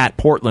Sacramento, at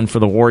Portland for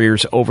the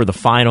Warriors over the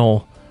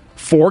final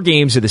 4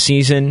 games of the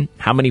season.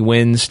 How many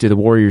wins do the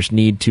Warriors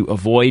need to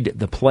avoid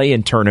the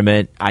play-in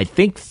tournament? I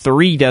think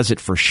 3 does it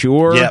for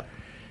sure. Yep.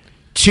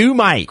 2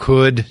 might.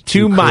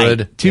 Two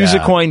might. Two's a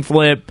coin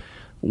flip.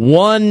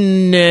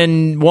 1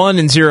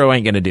 and 0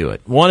 ain't going to do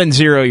it. 1 and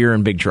 0, you're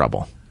in big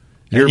trouble.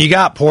 And you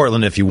got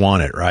Portland if you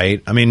want it,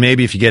 right? I mean,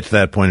 maybe if you get to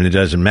that point and it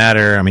doesn't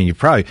matter. I mean, you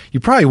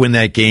probably win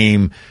that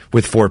game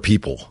with 4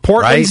 people.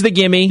 Portland's right? the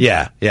gimme.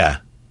 Yeah.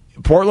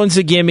 Portland's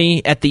the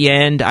gimme at the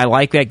end. I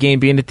like that game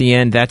being at the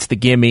end. That's the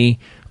gimme.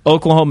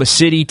 Oklahoma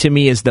City, to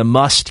me, is the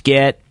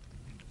must-get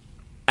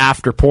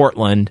after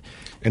Portland.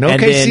 And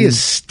OKC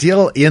is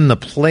still in the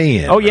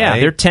play-in. Oh, yeah. Right?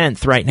 They're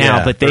 10th right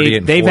now, but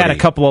they've had a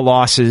couple of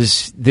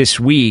losses this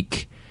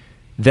week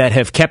that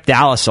have kept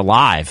Dallas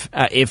alive.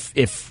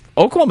 If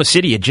Oklahoma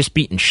City had just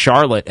beaten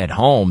Charlotte at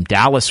home,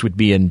 Dallas would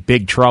be in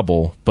big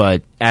trouble.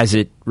 But as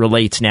it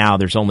relates now,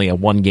 there's only a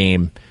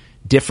 1-game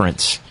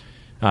difference.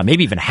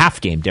 Maybe even a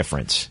half-game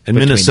difference. And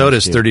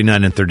Minnesota's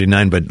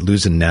 39-39, but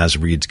losing Naz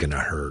Reid's going to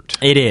hurt.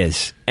 It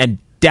is. And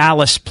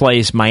Dallas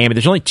plays Miami.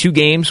 There's only 2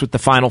 games with the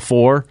Final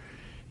Four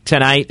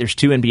tonight. There's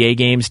 2 NBA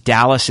games.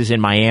 Dallas is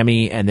in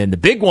Miami. And then the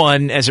big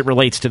one, as it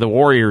relates to the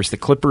Warriors, the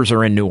Clippers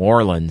are in New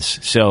Orleans.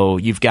 So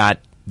you've got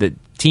the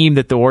team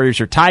that the Warriors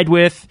are tied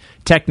with,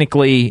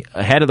 technically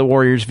ahead of the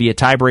Warriors via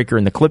tiebreaker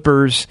in the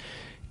Clippers.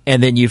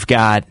 And then you've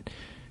got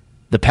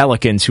the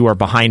Pelicans, who are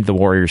behind the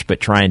Warriors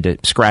but trying to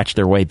scratch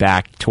their way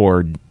back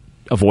toward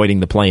avoiding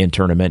the play-in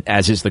tournament,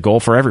 as is the goal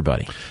for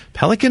everybody.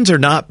 Pelicans are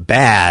not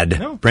bad.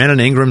 No. Brandon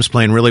Ingram's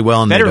playing really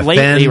well, and better they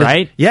defend. Lately,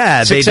 right?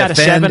 Yeah, 6 out of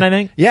 7, I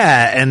think.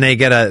 Yeah, and they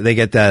get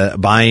the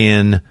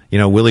buy-in. You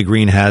know, Willie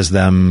Green has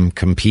them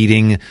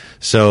competing,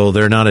 so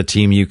they're not a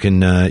team you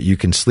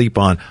can sleep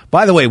on.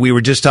 By the way, we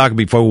were just talking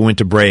before we went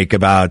to break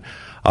about,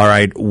 all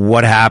right,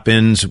 what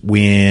happens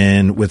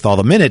with all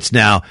the minutes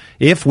now?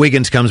 If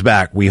Wiggins comes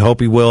back, we hope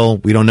he will.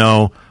 We don't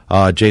know.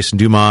 Jason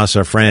Dumas,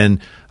 our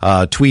friend,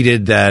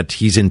 tweeted that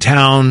he's in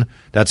town.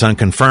 That's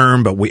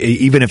unconfirmed, but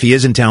even if he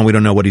is in town, we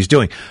don't know what he's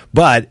doing.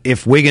 But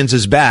if Wiggins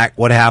is back,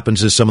 what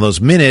happens is some of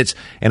those minutes,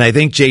 and I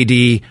think,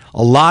 JD,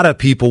 a lot of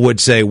people would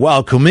say,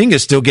 well,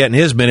 Kuminga's still getting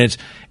his minutes,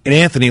 and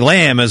Anthony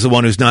Lamb is the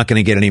one who's not going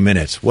to get any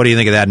minutes. What do you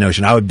think of that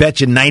notion? I would bet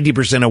you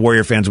 90% of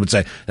Warrior fans would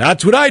say,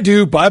 that's what I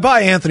do.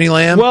 Bye-bye, Anthony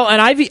Lamb. Well,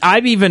 and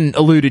I've even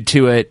alluded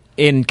to it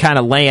in kind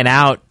of laying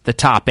out the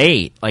top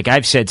 8. Like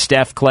I've said,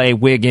 Steph, Clay,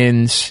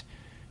 Wiggins,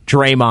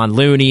 Draymond,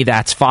 Looney,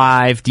 that's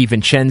 5.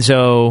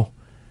 DiVincenzo,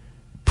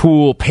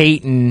 Poole,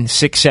 Payton,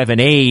 6, 7,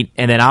 8,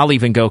 and then I'll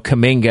even go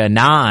Kuminga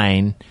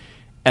 9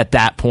 at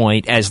that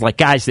point as like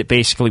guys that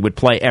basically would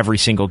play every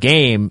single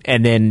game,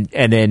 and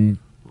then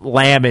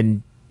Lamb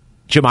and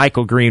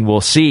JaMychal Green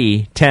will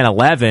see 10,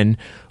 11.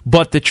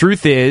 But the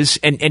truth is,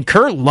 and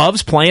Kerr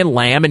loves playing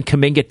Lamb and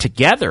Kuminga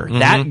together.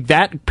 Mm-hmm.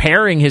 That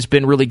pairing has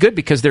been really good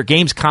because their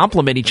games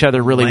complement each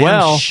other really Lamb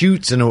well.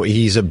 Shoots, and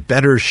he's a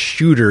better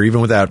shooter,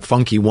 even with that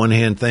funky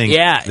one-hand thing,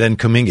 than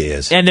Kuminga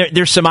is. And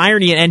there's some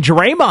irony, and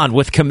Draymond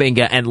with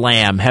Kuminga and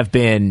Lamb have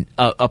been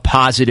a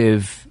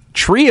positive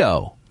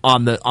trio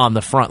on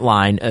the front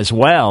line as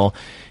well.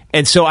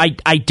 And so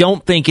I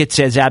don't think it's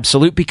as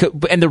absolute,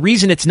 and the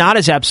reason it's not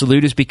as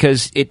absolute is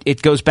because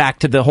it goes back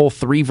to the whole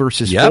 3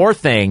 versus 4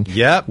 thing,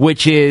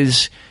 which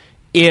is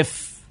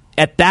if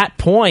at that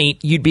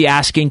point you'd be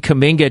asking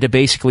Kuminga to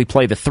basically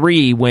play the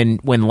 3 when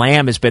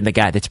Lamb has been the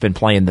guy that's been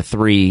playing the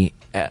 3.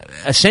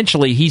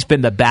 Essentially, he's been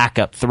the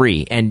backup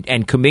 3, and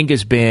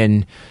Kuminga's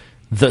been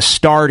the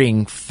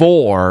starting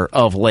 4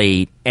 of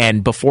late,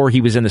 and before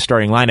he was in the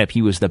starting lineup,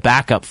 he was the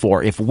backup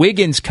 4. If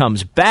Wiggins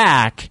comes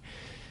back,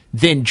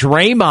 then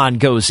Draymond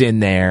goes in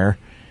there,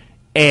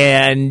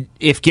 and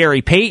if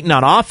Gary Payton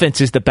on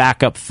offense is the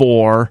backup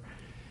 4,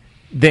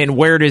 then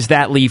where does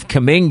that leave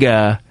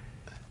Kuminga?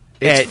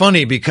 It's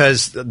funny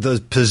because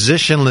the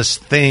positionless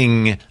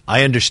thing,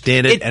 I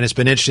understand it, and it's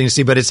been interesting to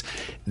see, but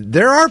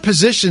there are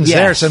positions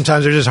there.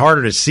 Sometimes they're just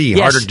harder to see,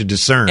 harder to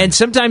discern. And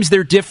sometimes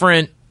they're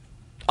different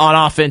on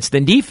offense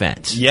than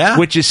defense,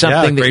 which is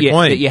something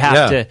that you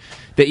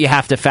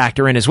have to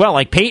factor in as well.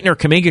 Like Payton or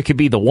Kuminga could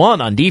be the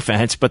 1 on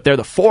defense, but they're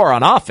the 4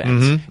 on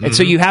offense. And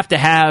so you have to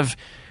have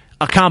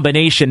a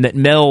combination that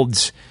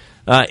melds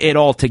it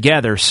all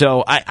together.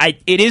 So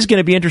it is going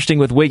to be interesting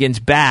with Wiggins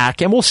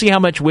back, and we'll see how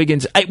much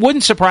Wiggins... It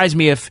wouldn't surprise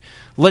me if,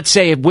 let's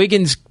say, if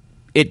Wiggins...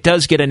 It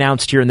does get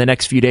announced here in the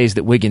next few days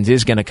that Wiggins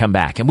is going to come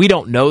back, and we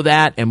don't know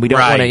that, and we don't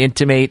want to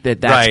intimate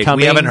that's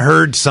coming. We haven't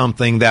heard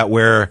something that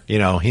we're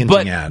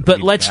hinting at.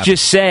 But let's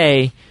just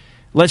say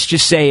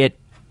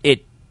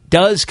it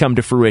does come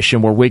to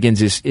fruition where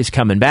Wiggins is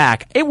coming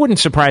back. It wouldn't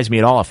surprise me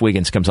at all if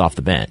Wiggins comes off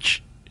the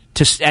bench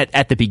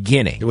at the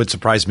beginning. It would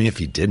surprise me if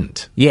he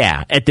didn't.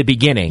 Yeah, at the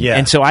beginning. Yeah.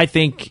 And so I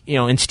think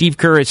and Steve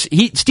Kerr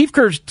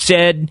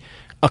said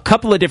a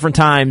couple of different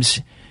times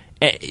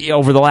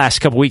over the last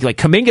couple of weeks, like,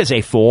 Kuminga's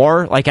a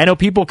 4. Like, I know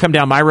people come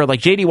down my road, like,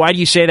 JD, why do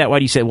you say that? Why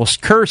do you say that? Well,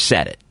 Kerr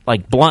said it,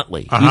 like,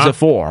 bluntly. He's a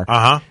 4.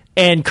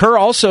 And Kerr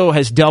also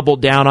has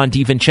doubled down on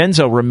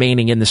DiVincenzo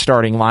remaining in the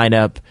starting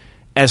lineup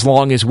as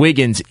long as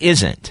Wiggins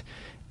isn't.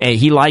 And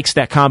he likes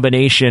that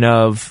combination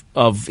of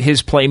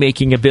his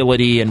playmaking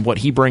ability and what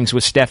he brings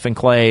with Steph and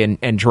Clay and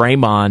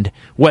Draymond,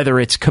 whether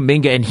it's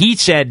Kuminga. And he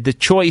said the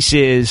choice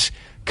is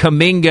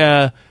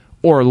Kuminga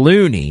or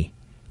Looney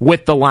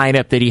with the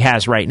lineup that he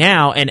has right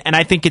now. And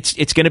I think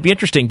it's going to be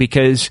interesting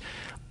because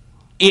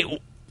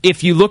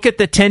if you look at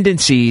the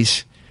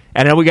tendencies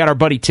and I know we got our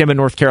buddy Tim in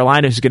North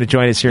Carolina who's going to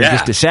join us here in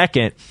just a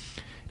second.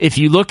 If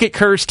you look at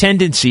Kerr's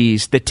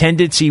tendencies, the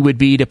tendency would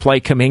be to play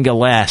Kuminga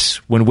less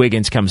when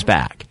Wiggins comes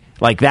back.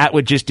 Like that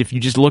would just, if you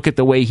just look at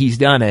the way he's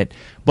done it.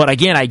 But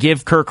again, I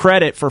give Kerr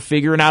credit for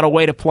figuring out a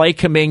way to play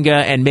Kuminga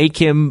and make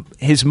him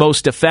his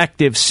most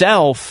effective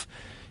self,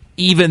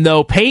 even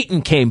though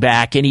Peyton came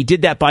back, and he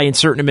did that by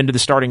inserting him into the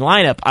starting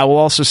lineup. I will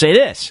also say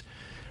this.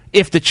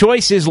 If the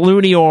choice is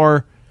Looney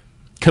or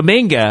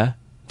Kuminga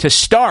to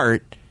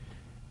start,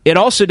 it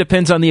also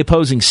depends on the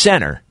opposing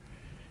center.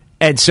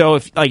 And so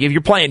if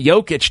you're playing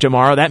Jokic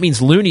tomorrow, that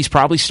means Looney's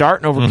probably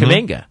starting over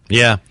Kuminga.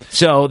 Yeah.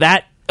 So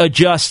that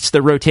adjusts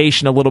the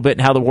rotation a little bit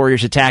and how the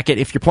Warriors attack it.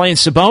 If you're playing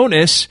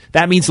Sabonis,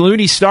 that means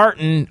Looney's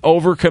starting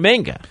over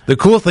Kuminga. The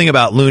cool thing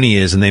about Looney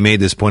is, and they made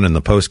this point in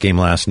the postgame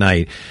last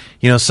night,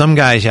 some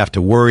guys you have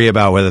to worry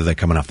about whether they're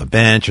coming off the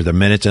bench or their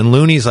minutes, and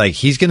Looney's like,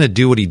 he's going to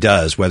do what he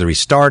does, whether he's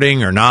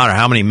starting or not, or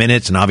how many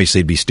minutes, and obviously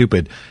it'd be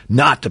stupid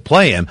not to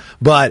play him,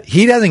 but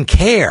he doesn't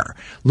care.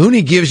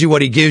 Looney gives you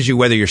what he gives you,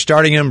 whether you're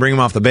starting him, bring him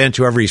off the bench,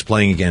 whoever he's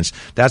playing against.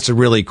 That's a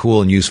really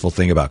cool and useful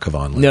thing about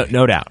Kevon Looney.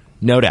 No doubt.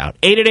 No doubt.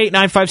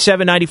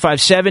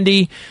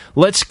 888-957-9570.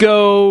 Let's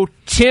go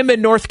Tim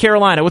in North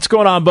Carolina. What's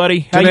going on,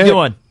 buddy? How you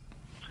doing?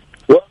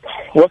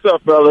 What's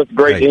up, fellas?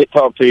 Great to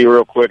talk to you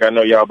real quick. I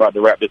know y'all about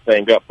to wrap this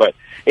thing up, but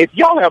if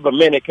y'all have a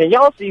minute, can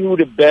y'all see who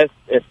the best,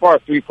 as far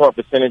as three-point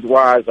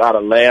percentage-wise, out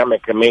of Lamb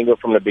and Kuminga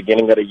from the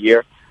beginning of the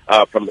year,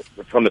 from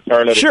the turn of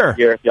the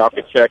year? If y'all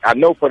can check. I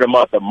know for the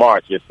month of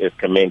March it's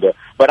Kuminga,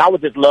 but I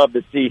would just love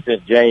to see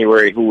since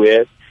January who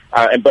is.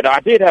 But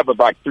I did have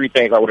about three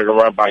things I wanted to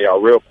run by y'all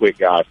real quick,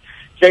 guys.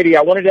 JD,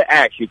 I wanted to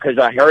ask you, because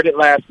I heard it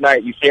last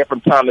night, you say it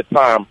from time to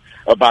time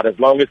about as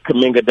long as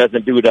Kuminga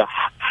doesn't do the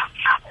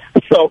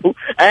So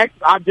I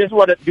just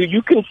want to, do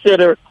you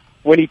consider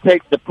when he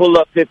takes the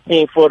pull-up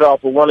 15-foot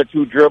off of one or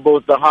two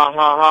dribbles, the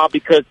ha-ha-ha?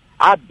 Because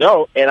I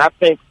don't, and I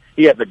think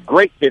he has a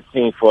great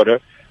 15-footer.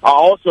 I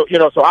also,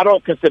 so I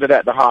don't consider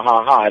that the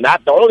ha-ha-ha. And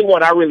the only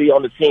one I really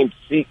on the team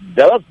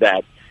does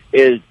that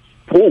is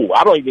Poole.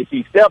 I don't even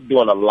see Steph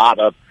doing a lot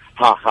of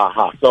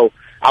ha-ha-ha. So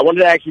I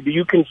wanted to ask you, do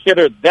you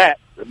consider that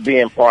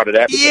being part of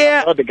that?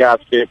 Because other guys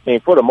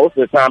 15-footer, most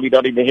of the time he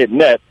don't even hit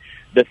net.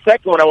 The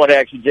second one I want to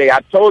ask you, Jay,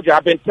 I told you,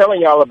 I've been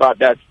telling y'all about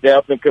that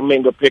Steph and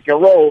Kuminga pick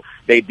and roll.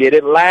 They did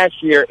it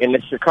last year in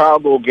the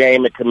Chicago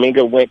game, and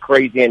Kuminga went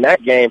crazy in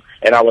that game,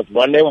 and I was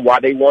wondering why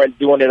they weren't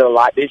doing it a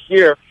lot this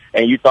year,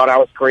 and you thought I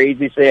was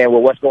crazy saying,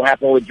 well, what's going to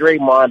happen with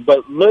Draymond?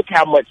 But look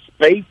how much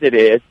space it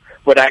is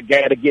for that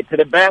guy to get to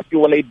the basket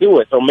when they do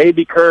it. So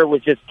maybe Kerr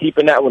was just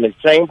keeping that one in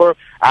his chamber.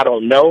 I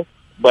don't know.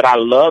 But I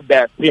love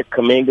that pick,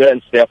 Kuminga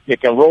and Steph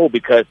pick and roll,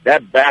 because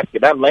that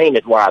basket, that lane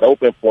is wide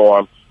open for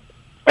him.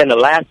 And the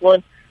last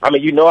one, I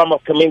mean, I'm a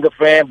Kuminga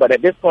fan, but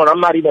at this point, I'm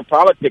not even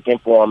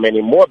politicking for him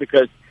anymore,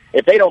 because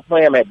if they don't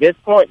play him at this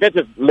point, they're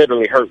just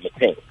literally hurting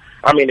the team.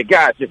 I mean, the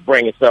guy's just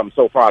bringing something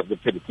so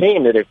positive to the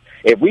team that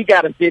if we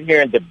got to sit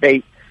here and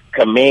debate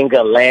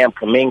Kuminga, Lamb,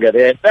 Kuminga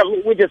this, I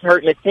mean, we're just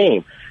hurting the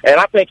team. And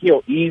I think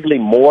he'll easily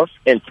morph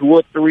in 2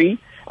 or 3.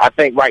 I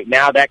think right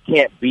now that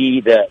can't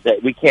be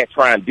that we can't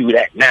try and do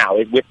that now.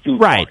 We're too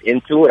far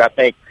into it. I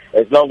think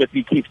as long as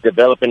he keeps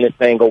developing this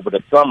thing over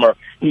the summer,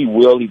 he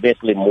will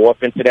eventually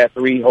morph into that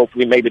 3.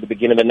 Hopefully maybe at the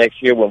beginning of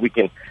next year when we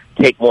can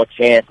take more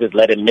chances,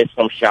 let him miss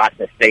some shots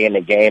and stay in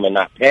the game and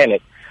not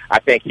panic. I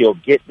think he'll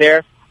get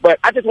there. But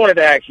I just wanted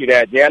to ask you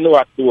that, Jay. I knew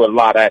I threw a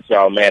lot at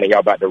y'all, man, and y'all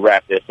about to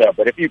wrap this up.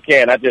 But if you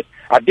can, I did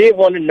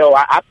want to know,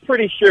 I'm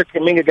pretty sure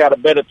Kuminga got a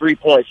better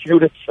three-point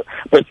shooter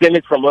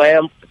percentage from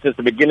Lamb since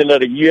the beginning of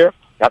the year.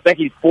 I think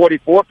he's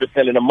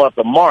 44% in the month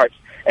of March.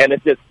 And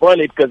it's just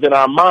funny because in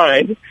our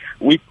mind,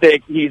 we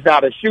think he's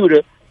not a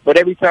shooter. But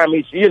every time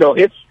his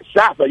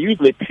shots are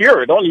usually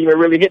pure. Don't even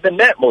really hit the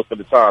net most of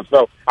the time.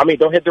 So, I mean,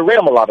 don't hit the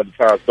rim a lot of the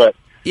times. But,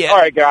 all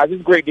right, guys,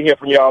 it's great to hear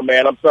from y'all,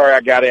 man. I'm sorry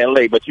I got in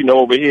late, but,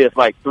 over here it's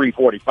like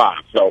 3:45.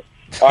 So,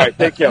 all right,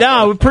 take care.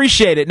 No, we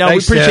appreciate it.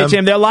 Thanks, we appreciate it,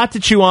 Tim. There's a lot to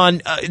chew on.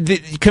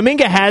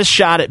 Kuminga has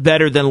shot it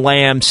better than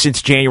Lamb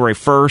since January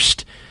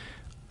 1st.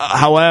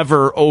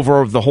 However,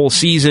 over the whole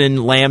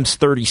season, Lamb's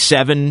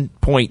 37.2,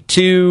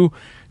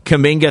 Kuminga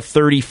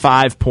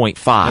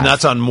 35.5. And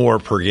that's on more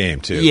per game,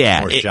 too.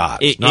 Yeah. More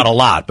shots. Not a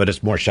lot, but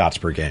it's more shots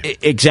per game.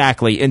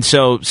 Exactly. And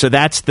so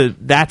that's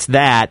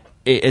that.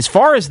 As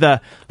far as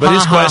the But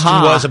his question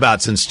was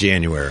about since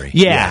January.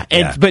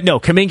 Yeah. But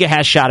no, Kuminga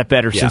has shot it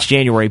better since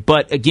January.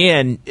 But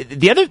again,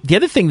 the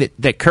other thing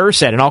that Kerr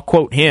said, and I'll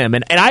quote him,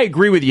 and I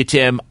agree with you,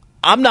 Tim,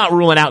 I'm not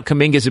ruling out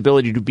Kuminga's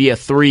ability to be a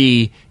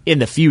 3 in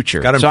the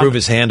future. Got to improve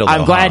his handle.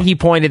 I'm glad he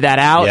pointed that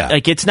out. Yeah.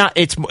 Like it's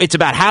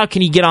about how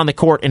can he get on the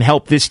court and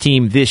help this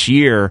team this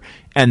year,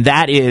 and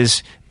that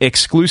is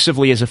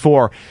exclusively as a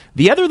 4.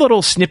 The other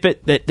little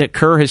snippet that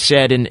Kerr has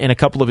said in a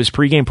couple of his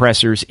pregame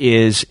pressers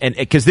is, and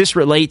because this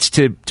relates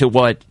to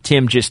what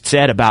Tim just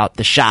said about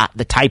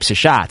the types of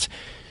shots.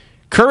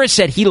 Kerr has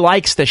said he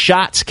likes the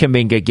shots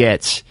Kuminga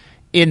gets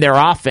in their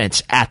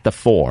offense at the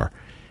 4,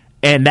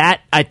 and that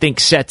I think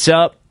sets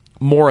up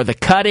more of the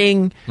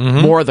cutting,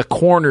 more of the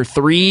corner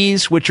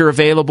threes, which are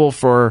available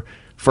for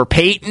for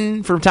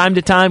Peyton from time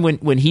to time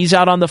when he's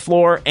out on the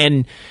floor.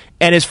 And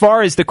as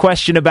far as the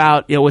question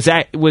about, was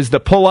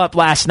the pull up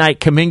last night,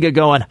 Kuminga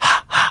going,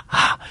 ha,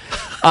 ha,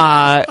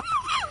 ha.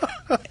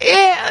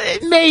 Yeah,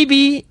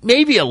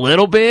 maybe a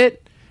little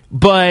bit,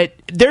 but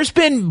there's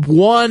been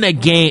one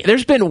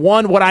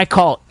what I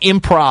call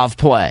improv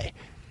play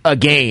a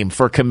game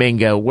for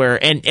Kuminga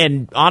where,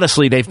 and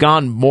honestly, they've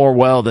gone more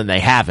well than they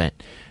haven't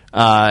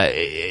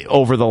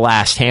over the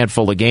last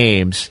handful of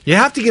games. You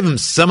have to give him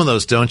some of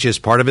those, don't you, as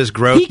part of his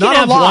growth? He can Not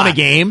have a lot. one a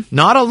game.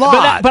 Not a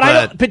lot.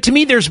 But to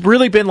me, there's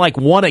really been like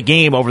one a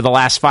game over the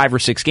last 5 or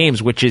 6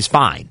 games, which is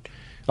fine.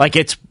 Like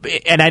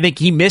and I think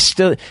he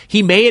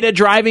made a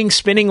driving,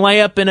 spinning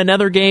layup in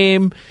another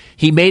game.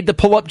 He made the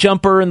pull-up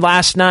jumper in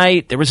last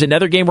night. There was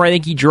another game where I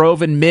think he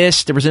drove and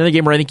missed. There was another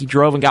game where I think he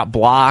drove and got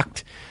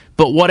blocked.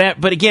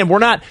 But again, we're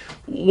not.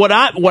 What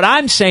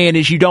I'm saying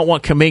is you don't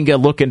want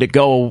Kuminga looking to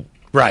go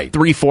right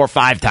 3, 4,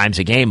 5 times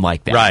a game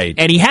like that. Right,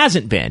 and he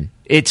hasn't been.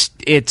 It's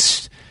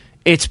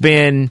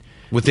been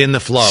within the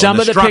flow. Some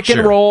of the structure. pick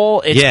and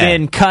roll. It's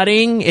been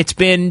cutting. It's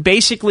been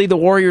basically the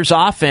Warriors'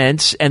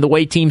 offense and the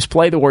way teams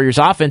play the Warriors'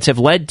 offense have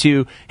led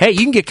to, hey, you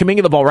can get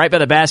Kuminga the ball right by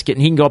the basket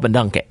and he can go up and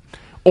dunk it.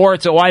 Or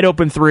it's a wide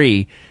open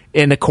three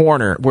in the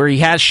corner where he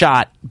has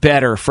shot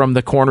better from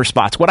the corner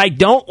spots. What I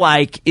don't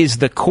like is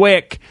the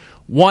quick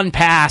one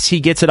pass, he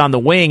gets it on the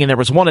wing, and there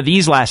was one of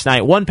these last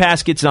night. One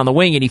pass gets it on the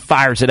wing, and he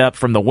fires it up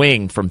from the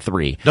wing from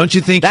 3. Don't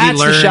you think that's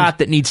he learned? The shot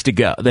that needs to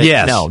go?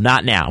 Yes. No,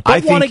 not now.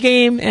 But won a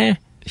game,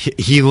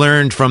 He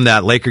learned from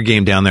that Laker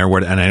game down there,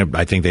 and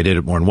I think they did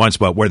it more than once,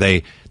 but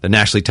the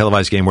nationally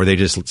televised game where they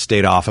just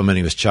stayed off him and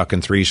he was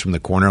chucking threes from the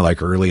corner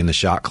like early in the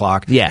shot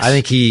clock. Yes.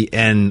 I think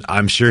and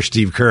I'm sure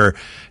Steve Kerr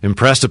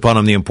impressed upon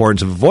him the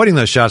importance of avoiding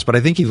those shots, but I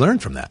think he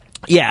learned from that.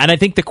 Yeah, and I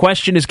think the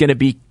question is going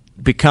to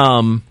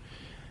become,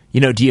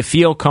 do you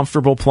feel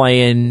comfortable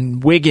playing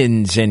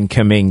Wiggins and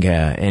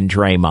Kuminga and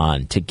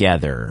Draymond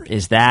together?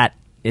 Is that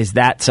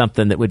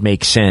something that would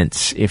make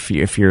sense if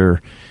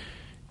you're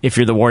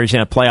the Warriors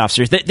in a playoff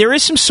series? There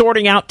is some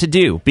sorting out to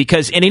do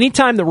because any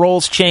time the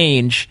roles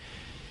change,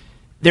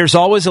 there's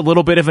always a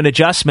little bit of an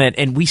adjustment,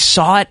 and we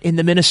saw it in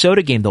the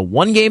Minnesota game. The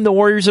one game the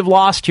Warriors have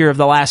lost here of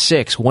the last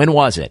 6, when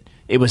was it?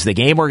 It was the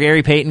game where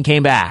Gary Payton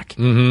came back,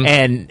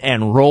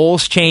 and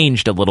roles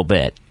changed a little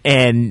bit,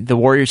 and the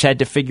Warriors had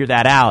to figure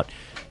that out.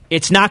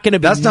 It's not going to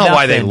be. That's not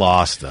why they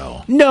lost,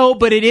 though. No,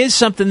 but it is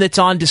something that's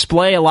on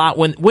display a lot.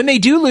 When they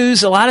do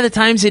lose, a lot of the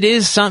times it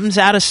is something's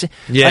out of.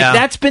 Yeah, like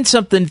that's been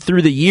something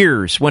through the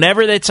years.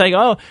 Whenever it's like,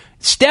 oh,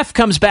 Steph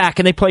comes back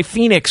and they play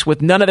Phoenix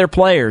with none of their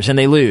players and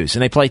they lose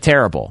and they play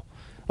terrible.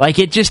 Like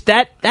it just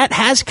that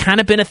has kind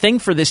of been a thing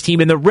for this team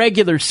in the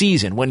regular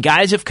season. When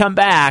guys have come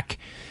back,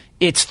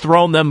 it's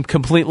thrown them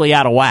completely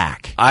out of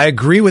whack. I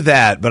agree with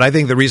that, but I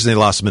think the reason they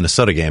lost the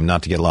Minnesota game,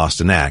 not to get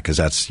lost in that, because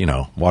that's,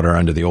 water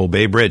under the Old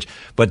Bay Bridge,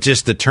 but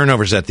just the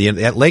turnovers at the end,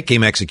 that late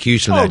game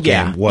execution of that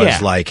game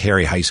was like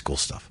Harry high school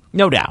stuff.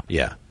 No doubt.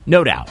 Yeah.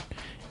 No doubt.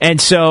 And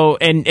so,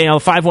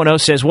 510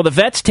 says, well, the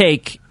vets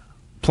take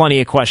plenty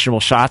of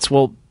questionable shots.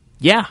 Well,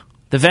 yeah,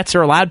 the vets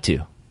are allowed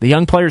to. The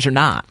young players are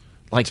not.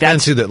 Like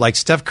that's like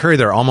Steph Curry,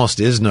 there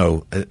almost is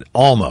no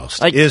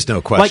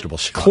questionable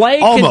shot.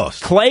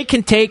 Clay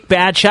can take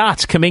bad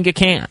shots. Kuminga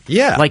can't.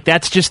 Yeah, like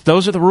that's just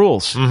those are the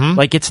rules. Mm-hmm.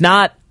 Like it's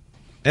not,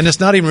 and it's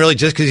not even really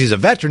just because he's a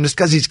veteran. It's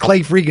because he's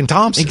Clay freaking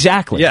Thompson.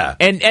 Exactly. Yeah,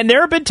 and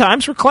there have been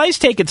times where Clay's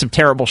taken some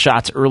terrible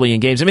shots early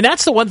in games. I mean,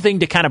 that's the one thing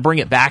to kind of bring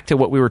it back to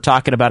what we were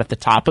talking about at the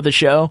top of the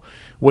show,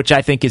 which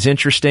I think is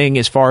interesting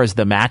as far as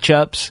the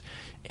matchups.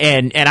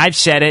 And I've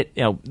said it.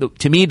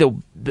 To me,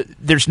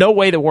 there's no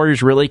way the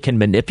Warriors really can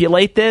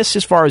manipulate this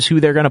as far as who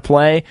they're going to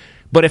play.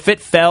 But if it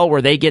fell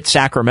where they get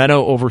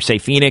Sacramento over, say,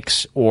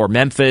 Phoenix or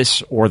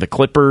Memphis or the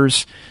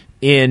Clippers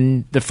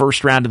in the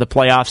first round of the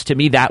playoffs, to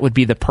me that would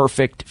be the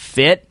perfect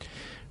fit.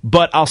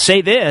 But I'll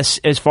say this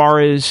as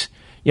far as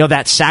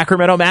that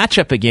Sacramento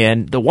matchup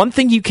again. The one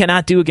thing you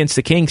cannot do against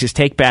the Kings is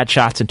take bad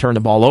shots and turn the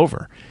ball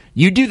over.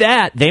 You do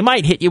that, they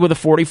might hit you with a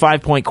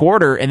 45-point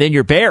quarter, and then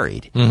you're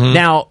buried. Mm-hmm.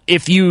 Now,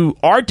 if you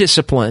are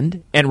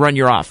disciplined and run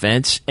your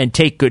offense and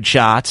take good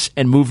shots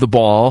and move the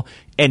ball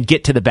and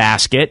get to the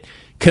basket,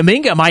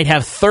 Kuminga might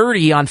have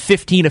 30 on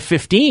 15 of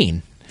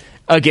 15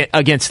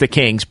 against the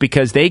Kings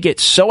because they get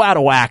so out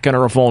of whack and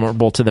are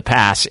vulnerable to the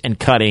pass and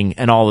cutting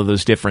and all of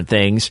those different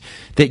things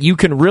that you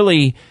can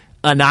really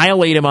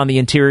annihilate him on the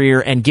interior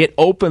and get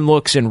open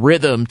looks and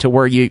rhythm to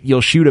where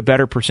you'll shoot a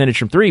better percentage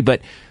from 3.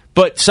 But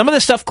some of the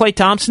stuff Klay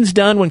Thompson's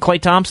done when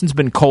Klay Thompson's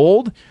been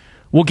cold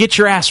will get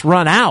your ass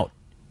run out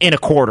in a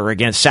quarter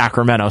against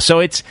Sacramento. So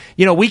it's,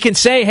 we can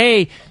say,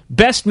 hey,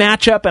 best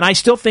matchup, and I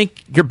still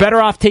think you're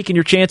better off taking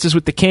your chances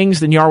with the Kings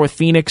than you are with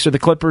Phoenix or the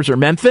Clippers or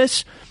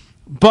Memphis.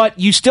 But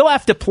you still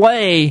have to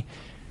play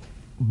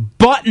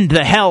buttoned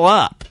the hell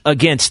up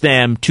against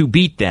them to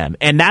beat them.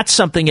 And that's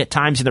something at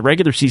times in the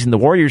regular season the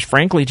Warriors,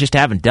 frankly, just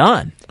haven't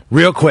done.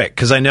 Real quick,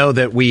 because I know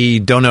that we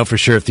don't know for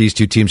sure if these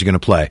two teams are going to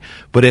play.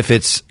 But if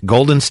it's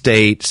Golden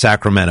State,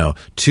 Sacramento,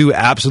 2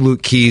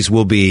 absolute keys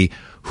will be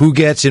who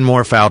gets in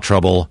more foul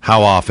trouble,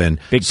 how often,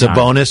 Big time.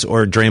 Sabonis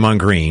or Draymond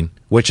Green,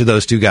 which of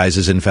those two guys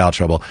is in foul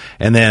trouble.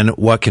 And then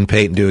what can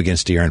Peyton do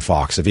against De'Aaron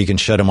Fox? If he can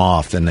shut him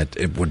off, then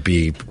it would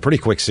be a pretty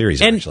quick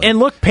series, actually. And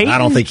look, Peyton... I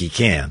don't think he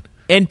can.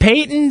 And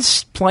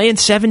Peyton's playing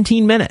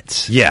 17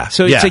 minutes. Yeah.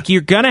 So it's like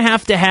you're going to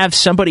have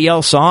somebody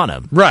else on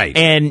him. Right.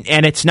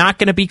 And it's not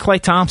going to be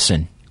Klay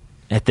Thompson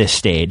at this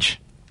stage.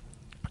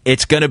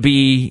 It's going to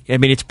be,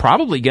 it's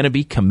probably going to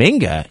be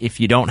Kuminga if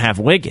you don't have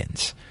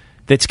Wiggins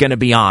that's going to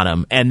be on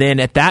him. And then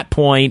at that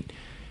point,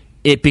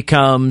 it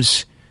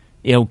becomes,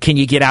 can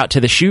you get out to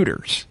the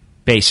shooters,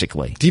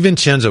 basically?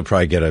 DiVincenzo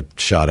probably get a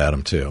shot at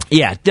him, too.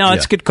 Yeah, no,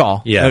 it's a good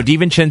call. Yeah. No,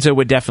 DiVincenzo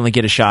would definitely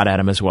get a shot at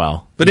him as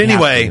well. But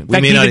anyway,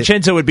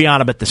 DiVincenzo would be on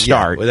him at the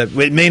start. Yeah,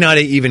 it may not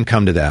even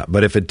come to that,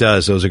 but if it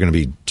does, those are going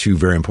to be two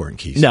very important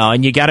keys. No,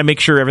 and you got to make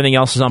sure everything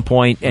else is on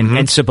point. And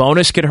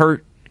Sabonis could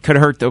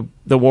hurt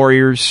the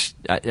Warriors.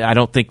 I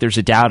don't think there's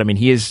a doubt.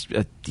 He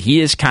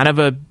is kind of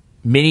a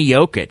mini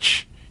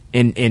Jokic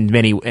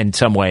in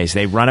some ways.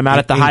 They run him out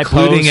at the high post,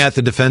 including at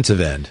the defensive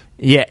end.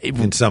 Yeah,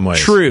 in some ways.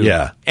 True.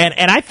 Yeah. And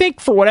I think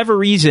for whatever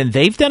reason,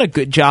 they've done a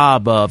good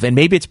job of, and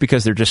maybe it's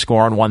because they're just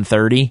scoring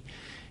 130,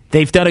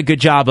 they've done a good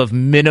job of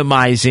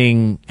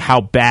minimizing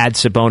how bad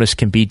Sabonis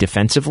can be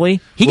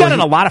defensively. He got in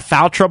a lot of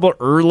foul trouble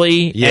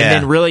early and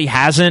then really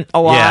hasn't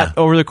a lot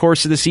over the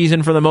course of the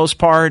season for the most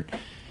part.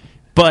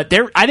 But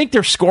I think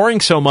they're scoring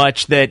so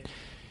much that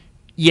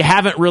you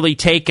haven't really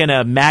taken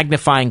a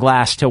magnifying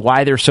glass to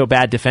why they're so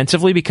bad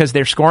defensively, because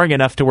they're scoring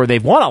enough to where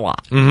they've won a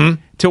lot.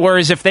 Mm-hmm. To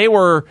whereas if they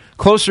were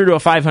closer to a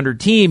 500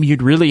 team,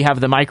 you'd really have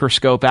the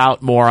microscope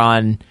out more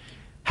on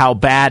how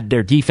bad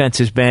their defense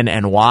has been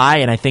and why.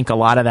 And I think a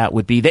lot of that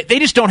would be they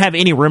just don't have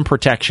any rim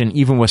protection,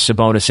 even with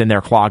Sabonis in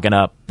there clogging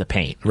up the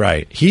paint.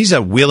 Right. He's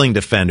a willing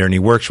defender, and he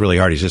works really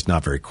hard. He's just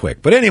not very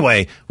quick. But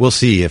anyway, we'll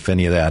see if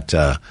any of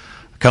that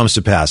comes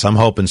to pass. I'm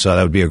hoping so.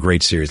 That would be a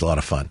great series, a lot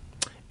of fun.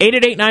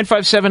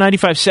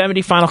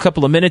 888-957-9570. Final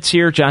couple of minutes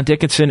here. John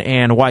Dickinson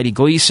and Whitey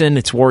Gleason.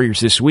 It's Warriors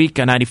this week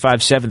on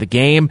 95.7 The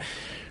Game.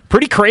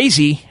 Pretty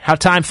crazy how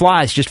time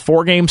flies. Just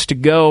 4 games to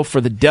go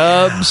for the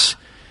Dubs.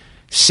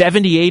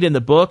 78 in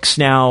the books.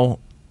 Now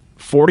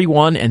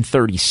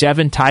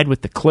 41-37, tied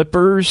with the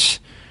Clippers.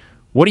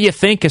 What do you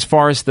think as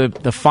far as the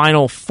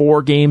final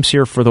 4 games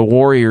here for the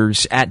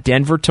Warriors? At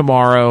Denver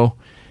tomorrow,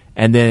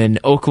 and then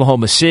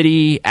Oklahoma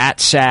City, at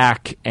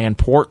Sac, and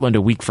Portland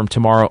a week from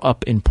tomorrow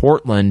up in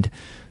Portland.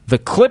 The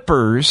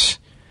Clippers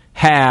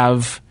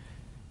have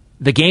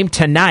the game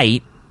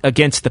tonight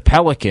against the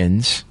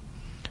Pelicans.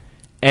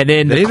 And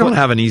then they don't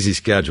have an easy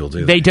schedule,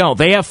 do they? They don't.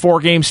 They have 4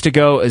 games to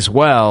go as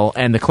well.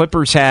 And the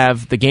Clippers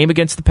have the game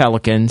against the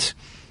Pelicans.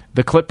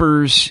 The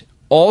Clippers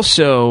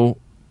also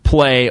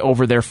play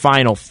over their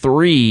final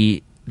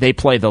 3. They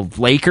play the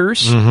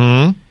Lakers.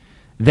 Mm-hmm.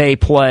 They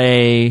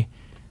play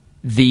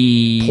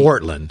the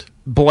Portland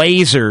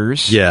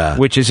Blazers,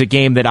 which is a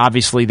game that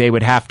obviously they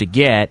would have to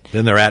get.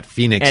 Then they're at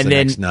Phoenix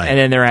next night. And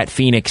then they're at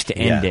Phoenix to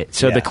end it.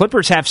 So the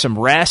Clippers have some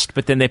rest,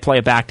 but then they play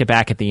a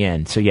back-to-back at the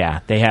end. So,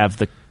 they have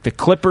the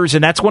Clippers,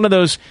 and that's one of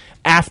those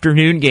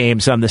afternoon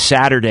games on the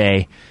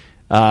Saturday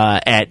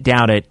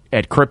down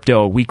at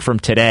Crypto a week from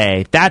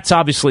today. That's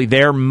obviously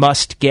their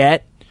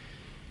must-get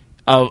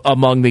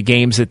among the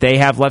games that they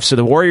have left. So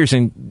the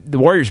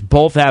Warriors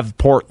both have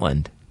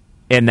Portland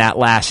in that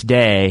last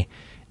day.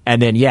 And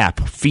then,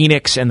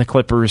 Phoenix and the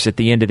Clippers at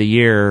the end of the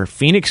year.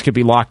 Phoenix could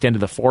be locked into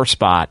the 4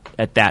 spot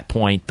at that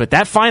point. But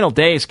that final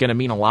day is going to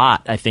mean a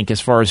lot, I think, as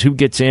far as who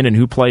gets in and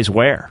who plays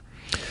where.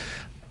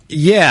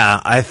 Yeah,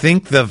 I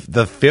think the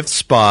 5th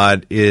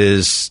spot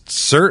is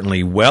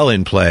certainly well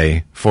in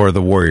play for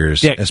the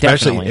Warriors,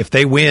 especially definitely. If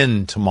they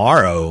win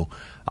tomorrow.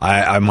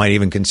 I might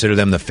even consider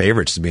them the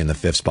favorites to be in the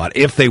 5th spot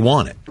if they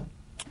want it.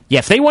 Yeah,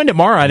 if they win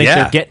tomorrow, I think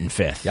they're getting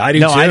 5th. I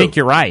do too. I think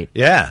you're right.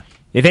 Yeah.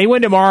 If they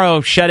win tomorrow,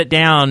 shut it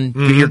down.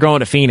 Mm-hmm. You're going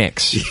to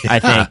Phoenix, I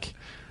think.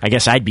 I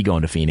guess I'd be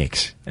going to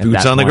Phoenix.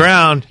 Boots on the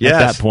ground. Yes.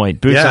 At that point.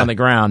 Boots on the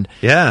ground.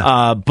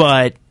 Yeah.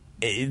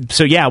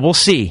 We'll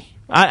see.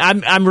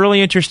 I'm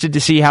really interested to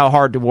see how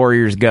hard the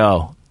Warriors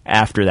go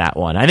after that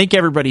one. I think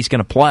everybody's going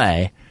to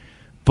play,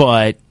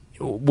 but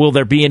will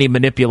there be any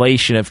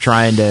manipulation of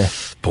trying to...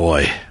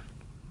 Boy.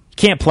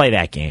 Can't play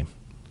that game.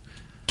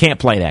 Can't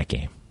play that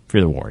game for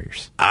the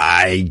Warriors.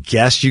 I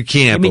guess you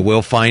can, but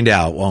we'll find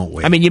out, won't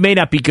we? You may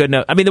not be good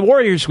enough. The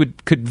Warriors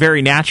could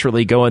very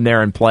naturally go in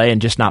there and play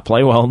and just not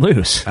play well and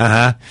lose.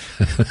 Uh-huh.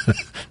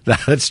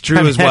 That's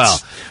true as well.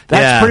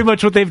 That's pretty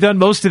much what they've done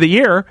most of the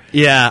year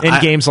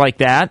in games like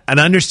that. And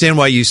I understand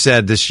why you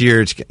said this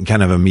year it's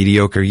kind of a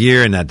mediocre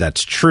year, and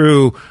that's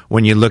true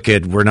when you look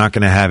at we're not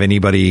going to have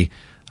anybody...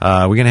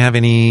 we're going to have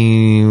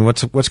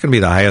what's going to be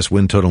the highest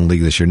win total in the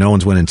league this year? No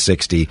one's winning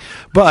 60.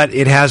 But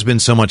it has been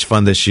so much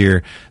fun this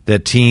year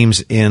that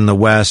teams in the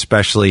West,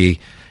 especially,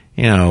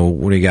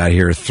 what do you got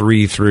here?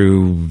 3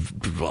 through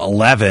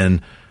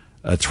 11,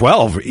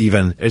 12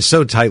 even. It's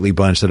so tightly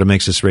bunched that it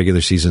makes this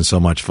regular season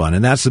so much fun.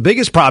 And that's the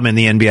biggest problem in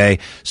the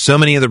NBA. So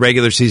many of the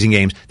regular season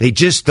games, they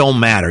just don't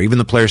matter. Even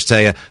the players tell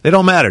you they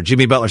don't matter.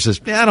 Jimmy Butler says,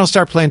 I don't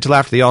start playing until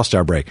after the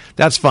All-Star break.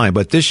 That's fine.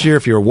 But this year,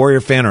 if you're a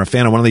Warrior fan or a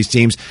fan of one of these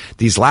teams,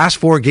 these last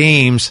 4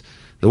 games,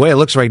 the way it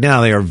looks right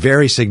now, they are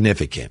very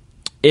significant.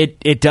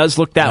 It does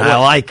look that way. I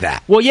like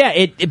that. Well,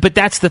 yeah, but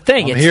that's the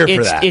thing. I'm here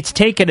for that. It's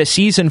taken a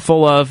season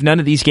full of none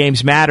of these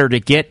games matter to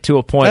get to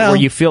a point where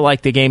you feel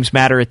like the games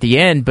matter at the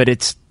end, but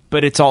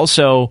it's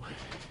also,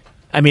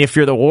 I mean, if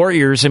you're the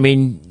Warriors, I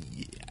mean,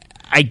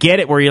 I get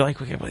it where you're like,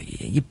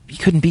 you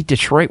couldn't beat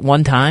Detroit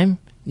one time?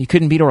 You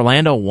couldn't beat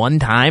Orlando one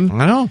time?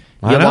 I know.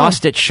 You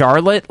lost at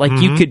Charlotte. Like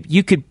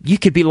you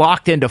could be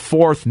locked into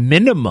fourth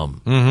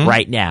minimum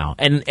right now.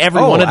 And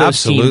every one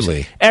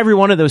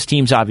of those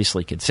teams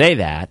obviously could say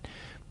that.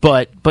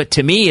 But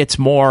to me, it's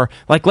more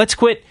like, let's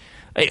quit.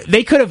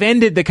 They could have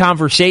ended the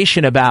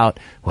conversation about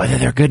whether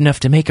they're good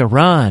enough to make a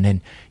run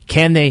and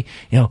can they,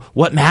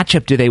 what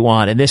matchup do they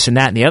want and this and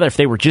that and the other if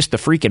they were just the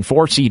freaking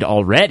 4 seed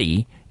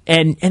already.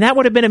 And that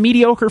would have been a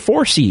mediocre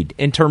 4 seed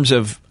in terms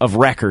of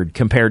record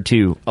compared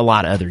to a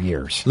lot of other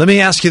years. Let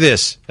me ask you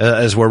this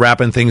as we're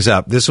wrapping things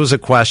up. This was a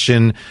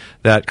question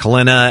that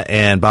Kalina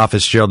and Bob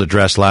Fitzgerald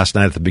addressed last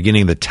night at the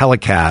beginning of the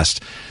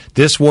telecast.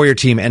 This Warrior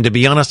team, and to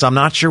be honest, I'm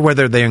not sure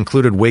whether they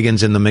included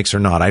Wiggins in the mix or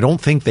not. I don't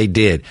think they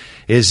did.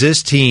 Is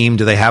this team,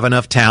 do they have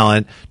enough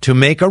talent to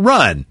make a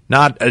run?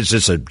 Not as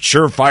just a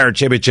surefire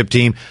championship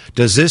team.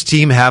 Does this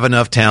team have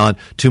enough talent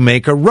to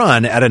make a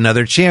run at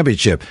another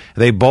championship?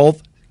 They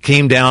both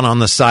came down on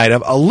the side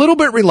of a little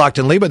bit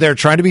reluctantly, but they're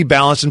trying to be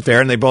balanced and fair,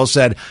 and they both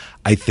said,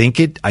 I think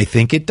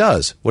it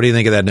does. What do you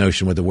think of that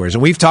notion with the Warriors?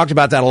 And we've talked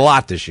about that a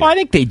lot this year. Well, I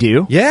think they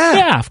do.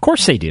 Yeah, of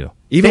course they do.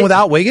 Even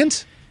without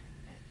Wiggins?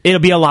 It'll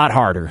be a lot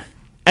harder.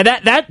 And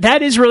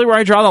that is really where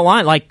I draw the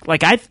line.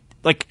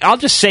 I'll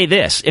just say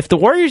this. If the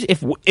Warriors,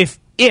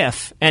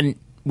 if and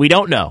we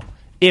don't know,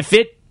 if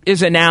it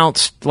is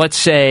announced, let's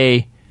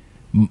say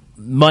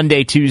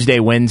Monday, Tuesday,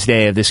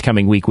 Wednesday of this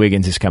coming week,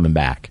 Wiggins is coming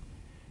back.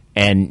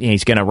 And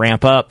he's going to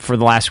ramp up for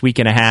the last week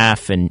and a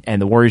half, and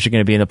the Warriors are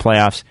going to be in the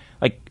playoffs.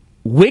 Like,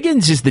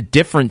 Wiggins is the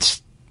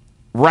difference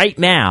right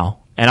now,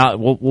 and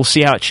we'll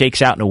see how it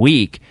shakes out in a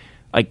week.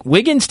 Like,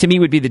 Wiggins, to me,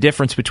 would be the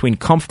difference between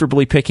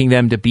comfortably picking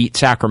them to beat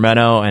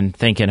Sacramento and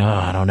thinking,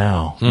 I don't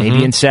know,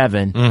 maybe in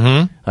 7.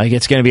 Like,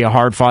 it's going to be a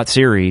hard-fought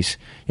series.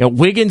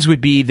 Wiggins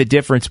would be the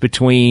difference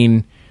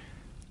between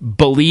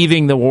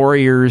believing the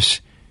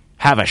Warriors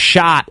have a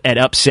shot at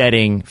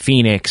upsetting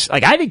Phoenix.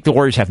 Like, I think the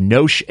Warriors have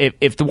no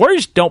if the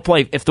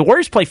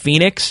Warriors play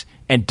Phoenix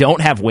and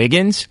don't have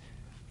Wiggins,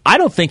 I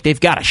don't think they've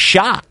got a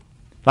shot.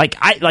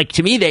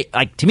 To me they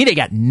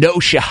got no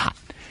shot.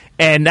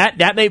 And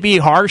that may be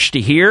harsh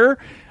to hear,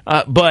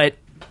 but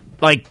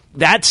like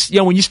that's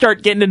when you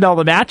start getting into all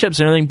the matchups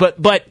and everything.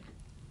 But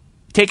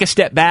take a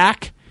step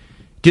back.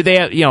 Do they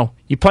have,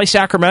 you play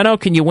Sacramento?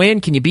 Can you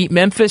win? Can you beat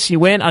Memphis? You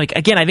win.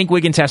 Again, I think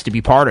Wiggins has to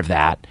be part of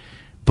that.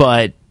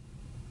 But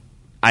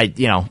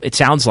it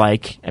sounds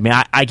like.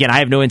 I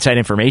have no inside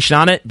information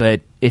on it. But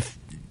if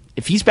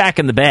he's back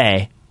in the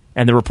Bay,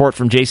 and the report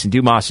from Jason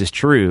Dumas is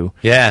true,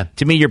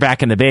 to me, you're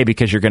back in the Bay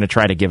because you're going to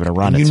try to give it a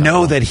run. You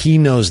know that he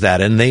knows that,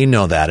 and they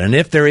know that. And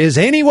if there is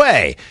any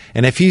way,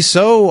 and if he's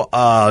so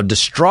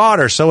distraught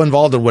or so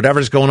involved in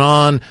whatever's going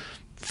on,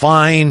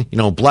 fine,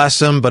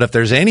 bless him. But if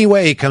there's any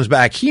way he comes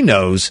back, he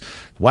knows,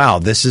 wow,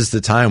 this is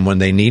the time when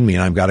they need me,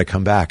 and I've got to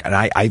come back. And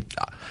I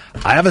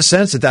have a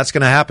sense that that's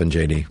going to happen,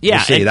 JD. Yeah,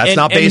 we'll see. That's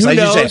not based, as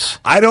you say.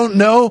 I don't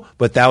know,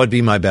 but that would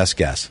be my best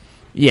guess.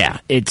 Yeah,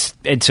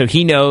 and so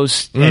he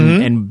knows,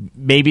 and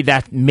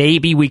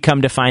maybe we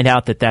come to find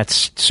out that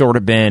that's sort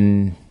of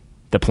been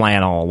the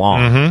plan all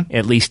along,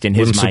 at least in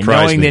his mind,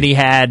 knowing that he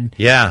had,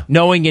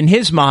 knowing in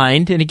his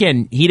mind, and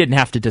again, he didn't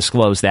have to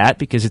disclose that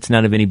because it's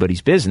none of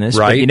anybody's business.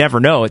 Right. But you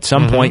never know. At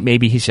some point,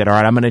 maybe he said, "All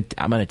right, I'm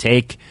gonna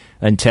take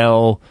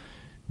until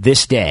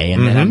this day,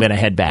 and then I'm going to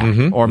head back."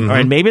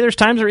 And maybe there's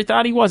times where he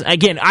thought he wasn't.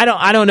 Again, I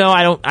don't know.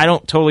 I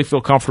don't totally feel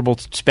comfortable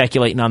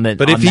speculating on that.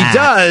 But if he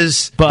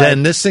does,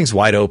 then this thing's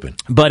wide open.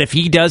 But if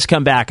he does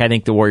come back, I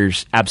think the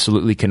Warriors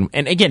absolutely can.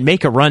 And again,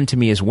 make a run to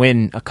me is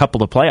win a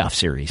couple of playoff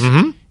series.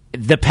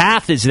 The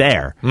path is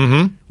there.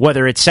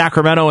 Whether it's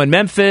Sacramento and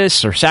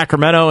Memphis, or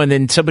Sacramento and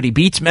then somebody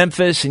beats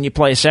Memphis and you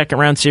play a second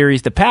round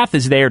series, the path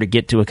is there to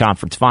get to a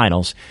conference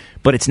finals.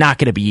 But it's not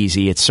going to be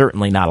easy. It's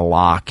certainly not a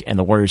lock, and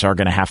the Warriors are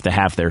going to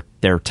have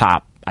their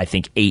top, I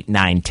think, 8,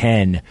 9,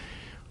 10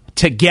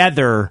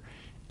 together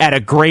at a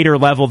greater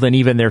level than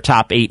even their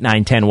top 8,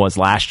 9, 10 was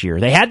last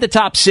year. They had the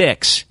top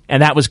 6,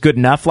 and that was good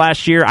enough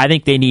last year. I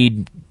think they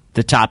need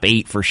the top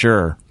 8 for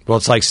sure. Well,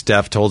 it's like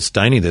Steph told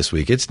Steiny this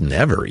week. It's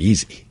never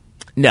easy.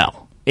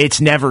 No, it's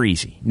never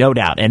easy, no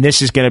doubt. And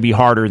this is going to be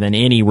harder than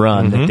any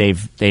run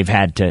that they've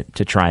had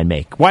to try and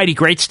make. Whitey,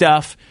 great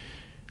stuff.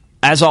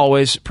 As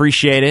always,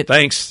 appreciate it.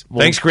 Thanks,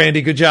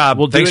 Grandy. Good job.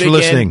 Thanks for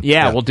listening.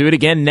 Yeah, we'll do it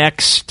again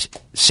next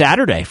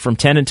Saturday from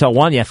 10 until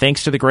 1. Yeah,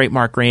 thanks to the great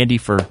Mark Grandy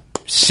for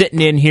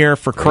sitting in here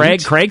for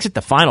Craig. Craig's at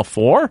the Final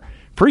Four.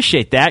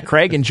 Appreciate that,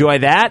 Craig. Enjoy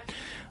that.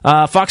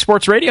 Fox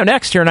Sports Radio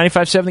next here on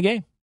 95.7 The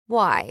Game.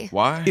 Why?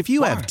 Why? If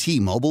you have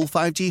T-Mobile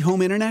 5G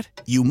home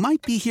internet, you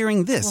might be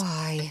hearing this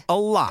Why? a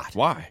lot.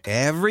 Why?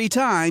 Every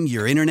time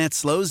your internet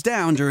slows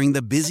down during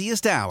the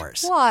busiest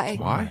hours. Why?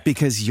 Why?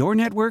 Because your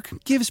network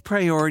gives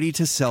priority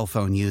to cell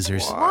phone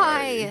users.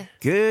 Why?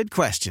 Good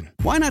question.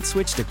 Why not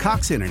switch to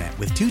Cox Internet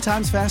with 2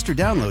 times faster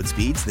download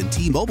speeds than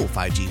T-Mobile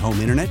 5G home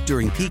internet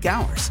during peak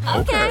hours?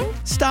 Okay.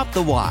 Stop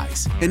the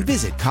whys and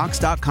visit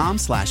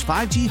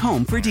cox.com/5G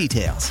home for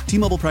details.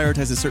 T-Mobile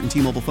prioritizes certain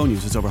T-Mobile phone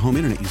users over home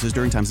internet users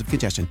during times of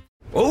congestion.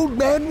 Old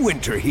Man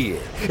Winter here.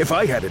 If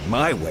I had it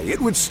my way, it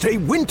would stay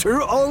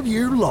winter all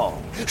year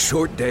long.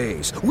 Short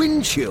days,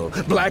 wind chill,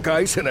 black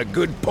ice, and a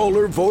good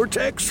polar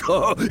vortex.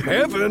 Oh,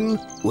 heaven.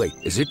 Wait,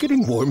 is it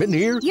getting warm in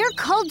here? Your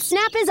cold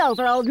snap is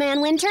over, Old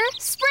Man Winter.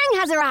 Spring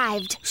has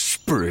arrived.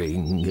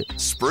 Spring.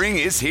 Spring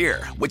is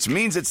here, which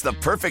means it's the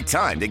perfect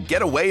time to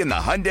get away in the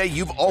Hyundai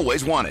you've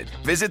always wanted.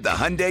 Visit the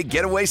Hyundai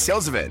Getaway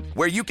Sales Event,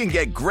 where you can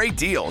get great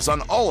deals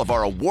on all of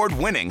our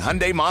award-winning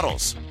Hyundai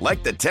models,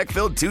 like the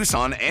tech-filled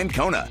Tucson and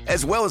Kona,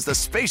 as well as the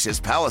spacious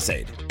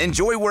Palisade.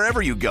 Enjoy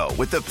wherever you go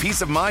with the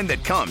peace of mind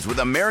that comes with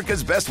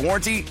America's best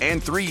warranty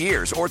and 3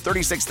 years or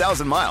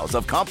 36,000 miles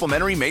of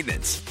complimentary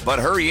maintenance. But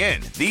hurry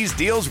in, these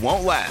deals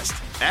won't last.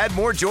 Add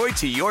more joy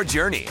to your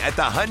journey at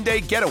the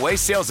Hyundai Getaway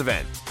Sales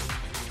Event.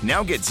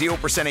 Now get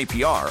 0%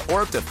 APR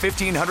or up to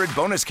 $1,500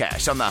 bonus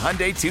cash on the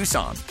Hyundai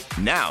Tucson.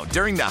 Now,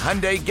 during the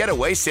Hyundai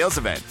Getaway Sales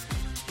Event.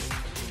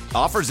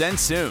 Offers end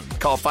soon.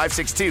 Call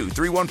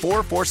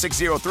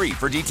 562-314-4603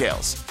 for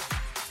details.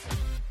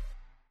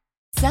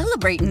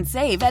 Celebrate and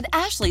save at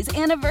Ashley's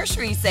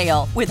Anniversary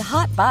Sale. With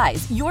Hot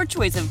Buys, your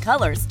choice of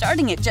colors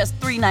starting at just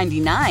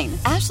 $3.99.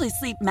 Ashley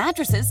Sleep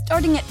mattresses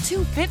starting at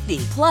 $2.50.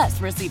 Plus,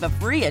 receive a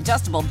free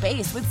adjustable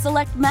base with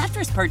select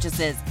mattress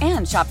purchases.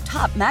 And shop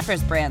top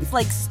mattress brands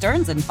like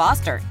Stearns &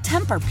 Foster,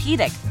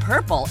 Tempur-Pedic,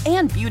 Purple,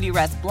 and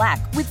Beautyrest Black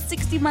with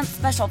 60-month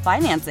special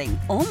financing.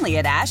 Only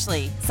at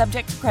Ashley.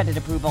 Subject to credit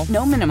approval.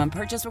 No minimum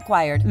purchase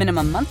required.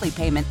 Minimum monthly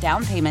payment,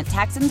 down payment,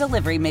 tax, and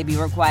delivery may be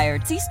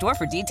required. See store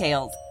for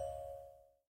details.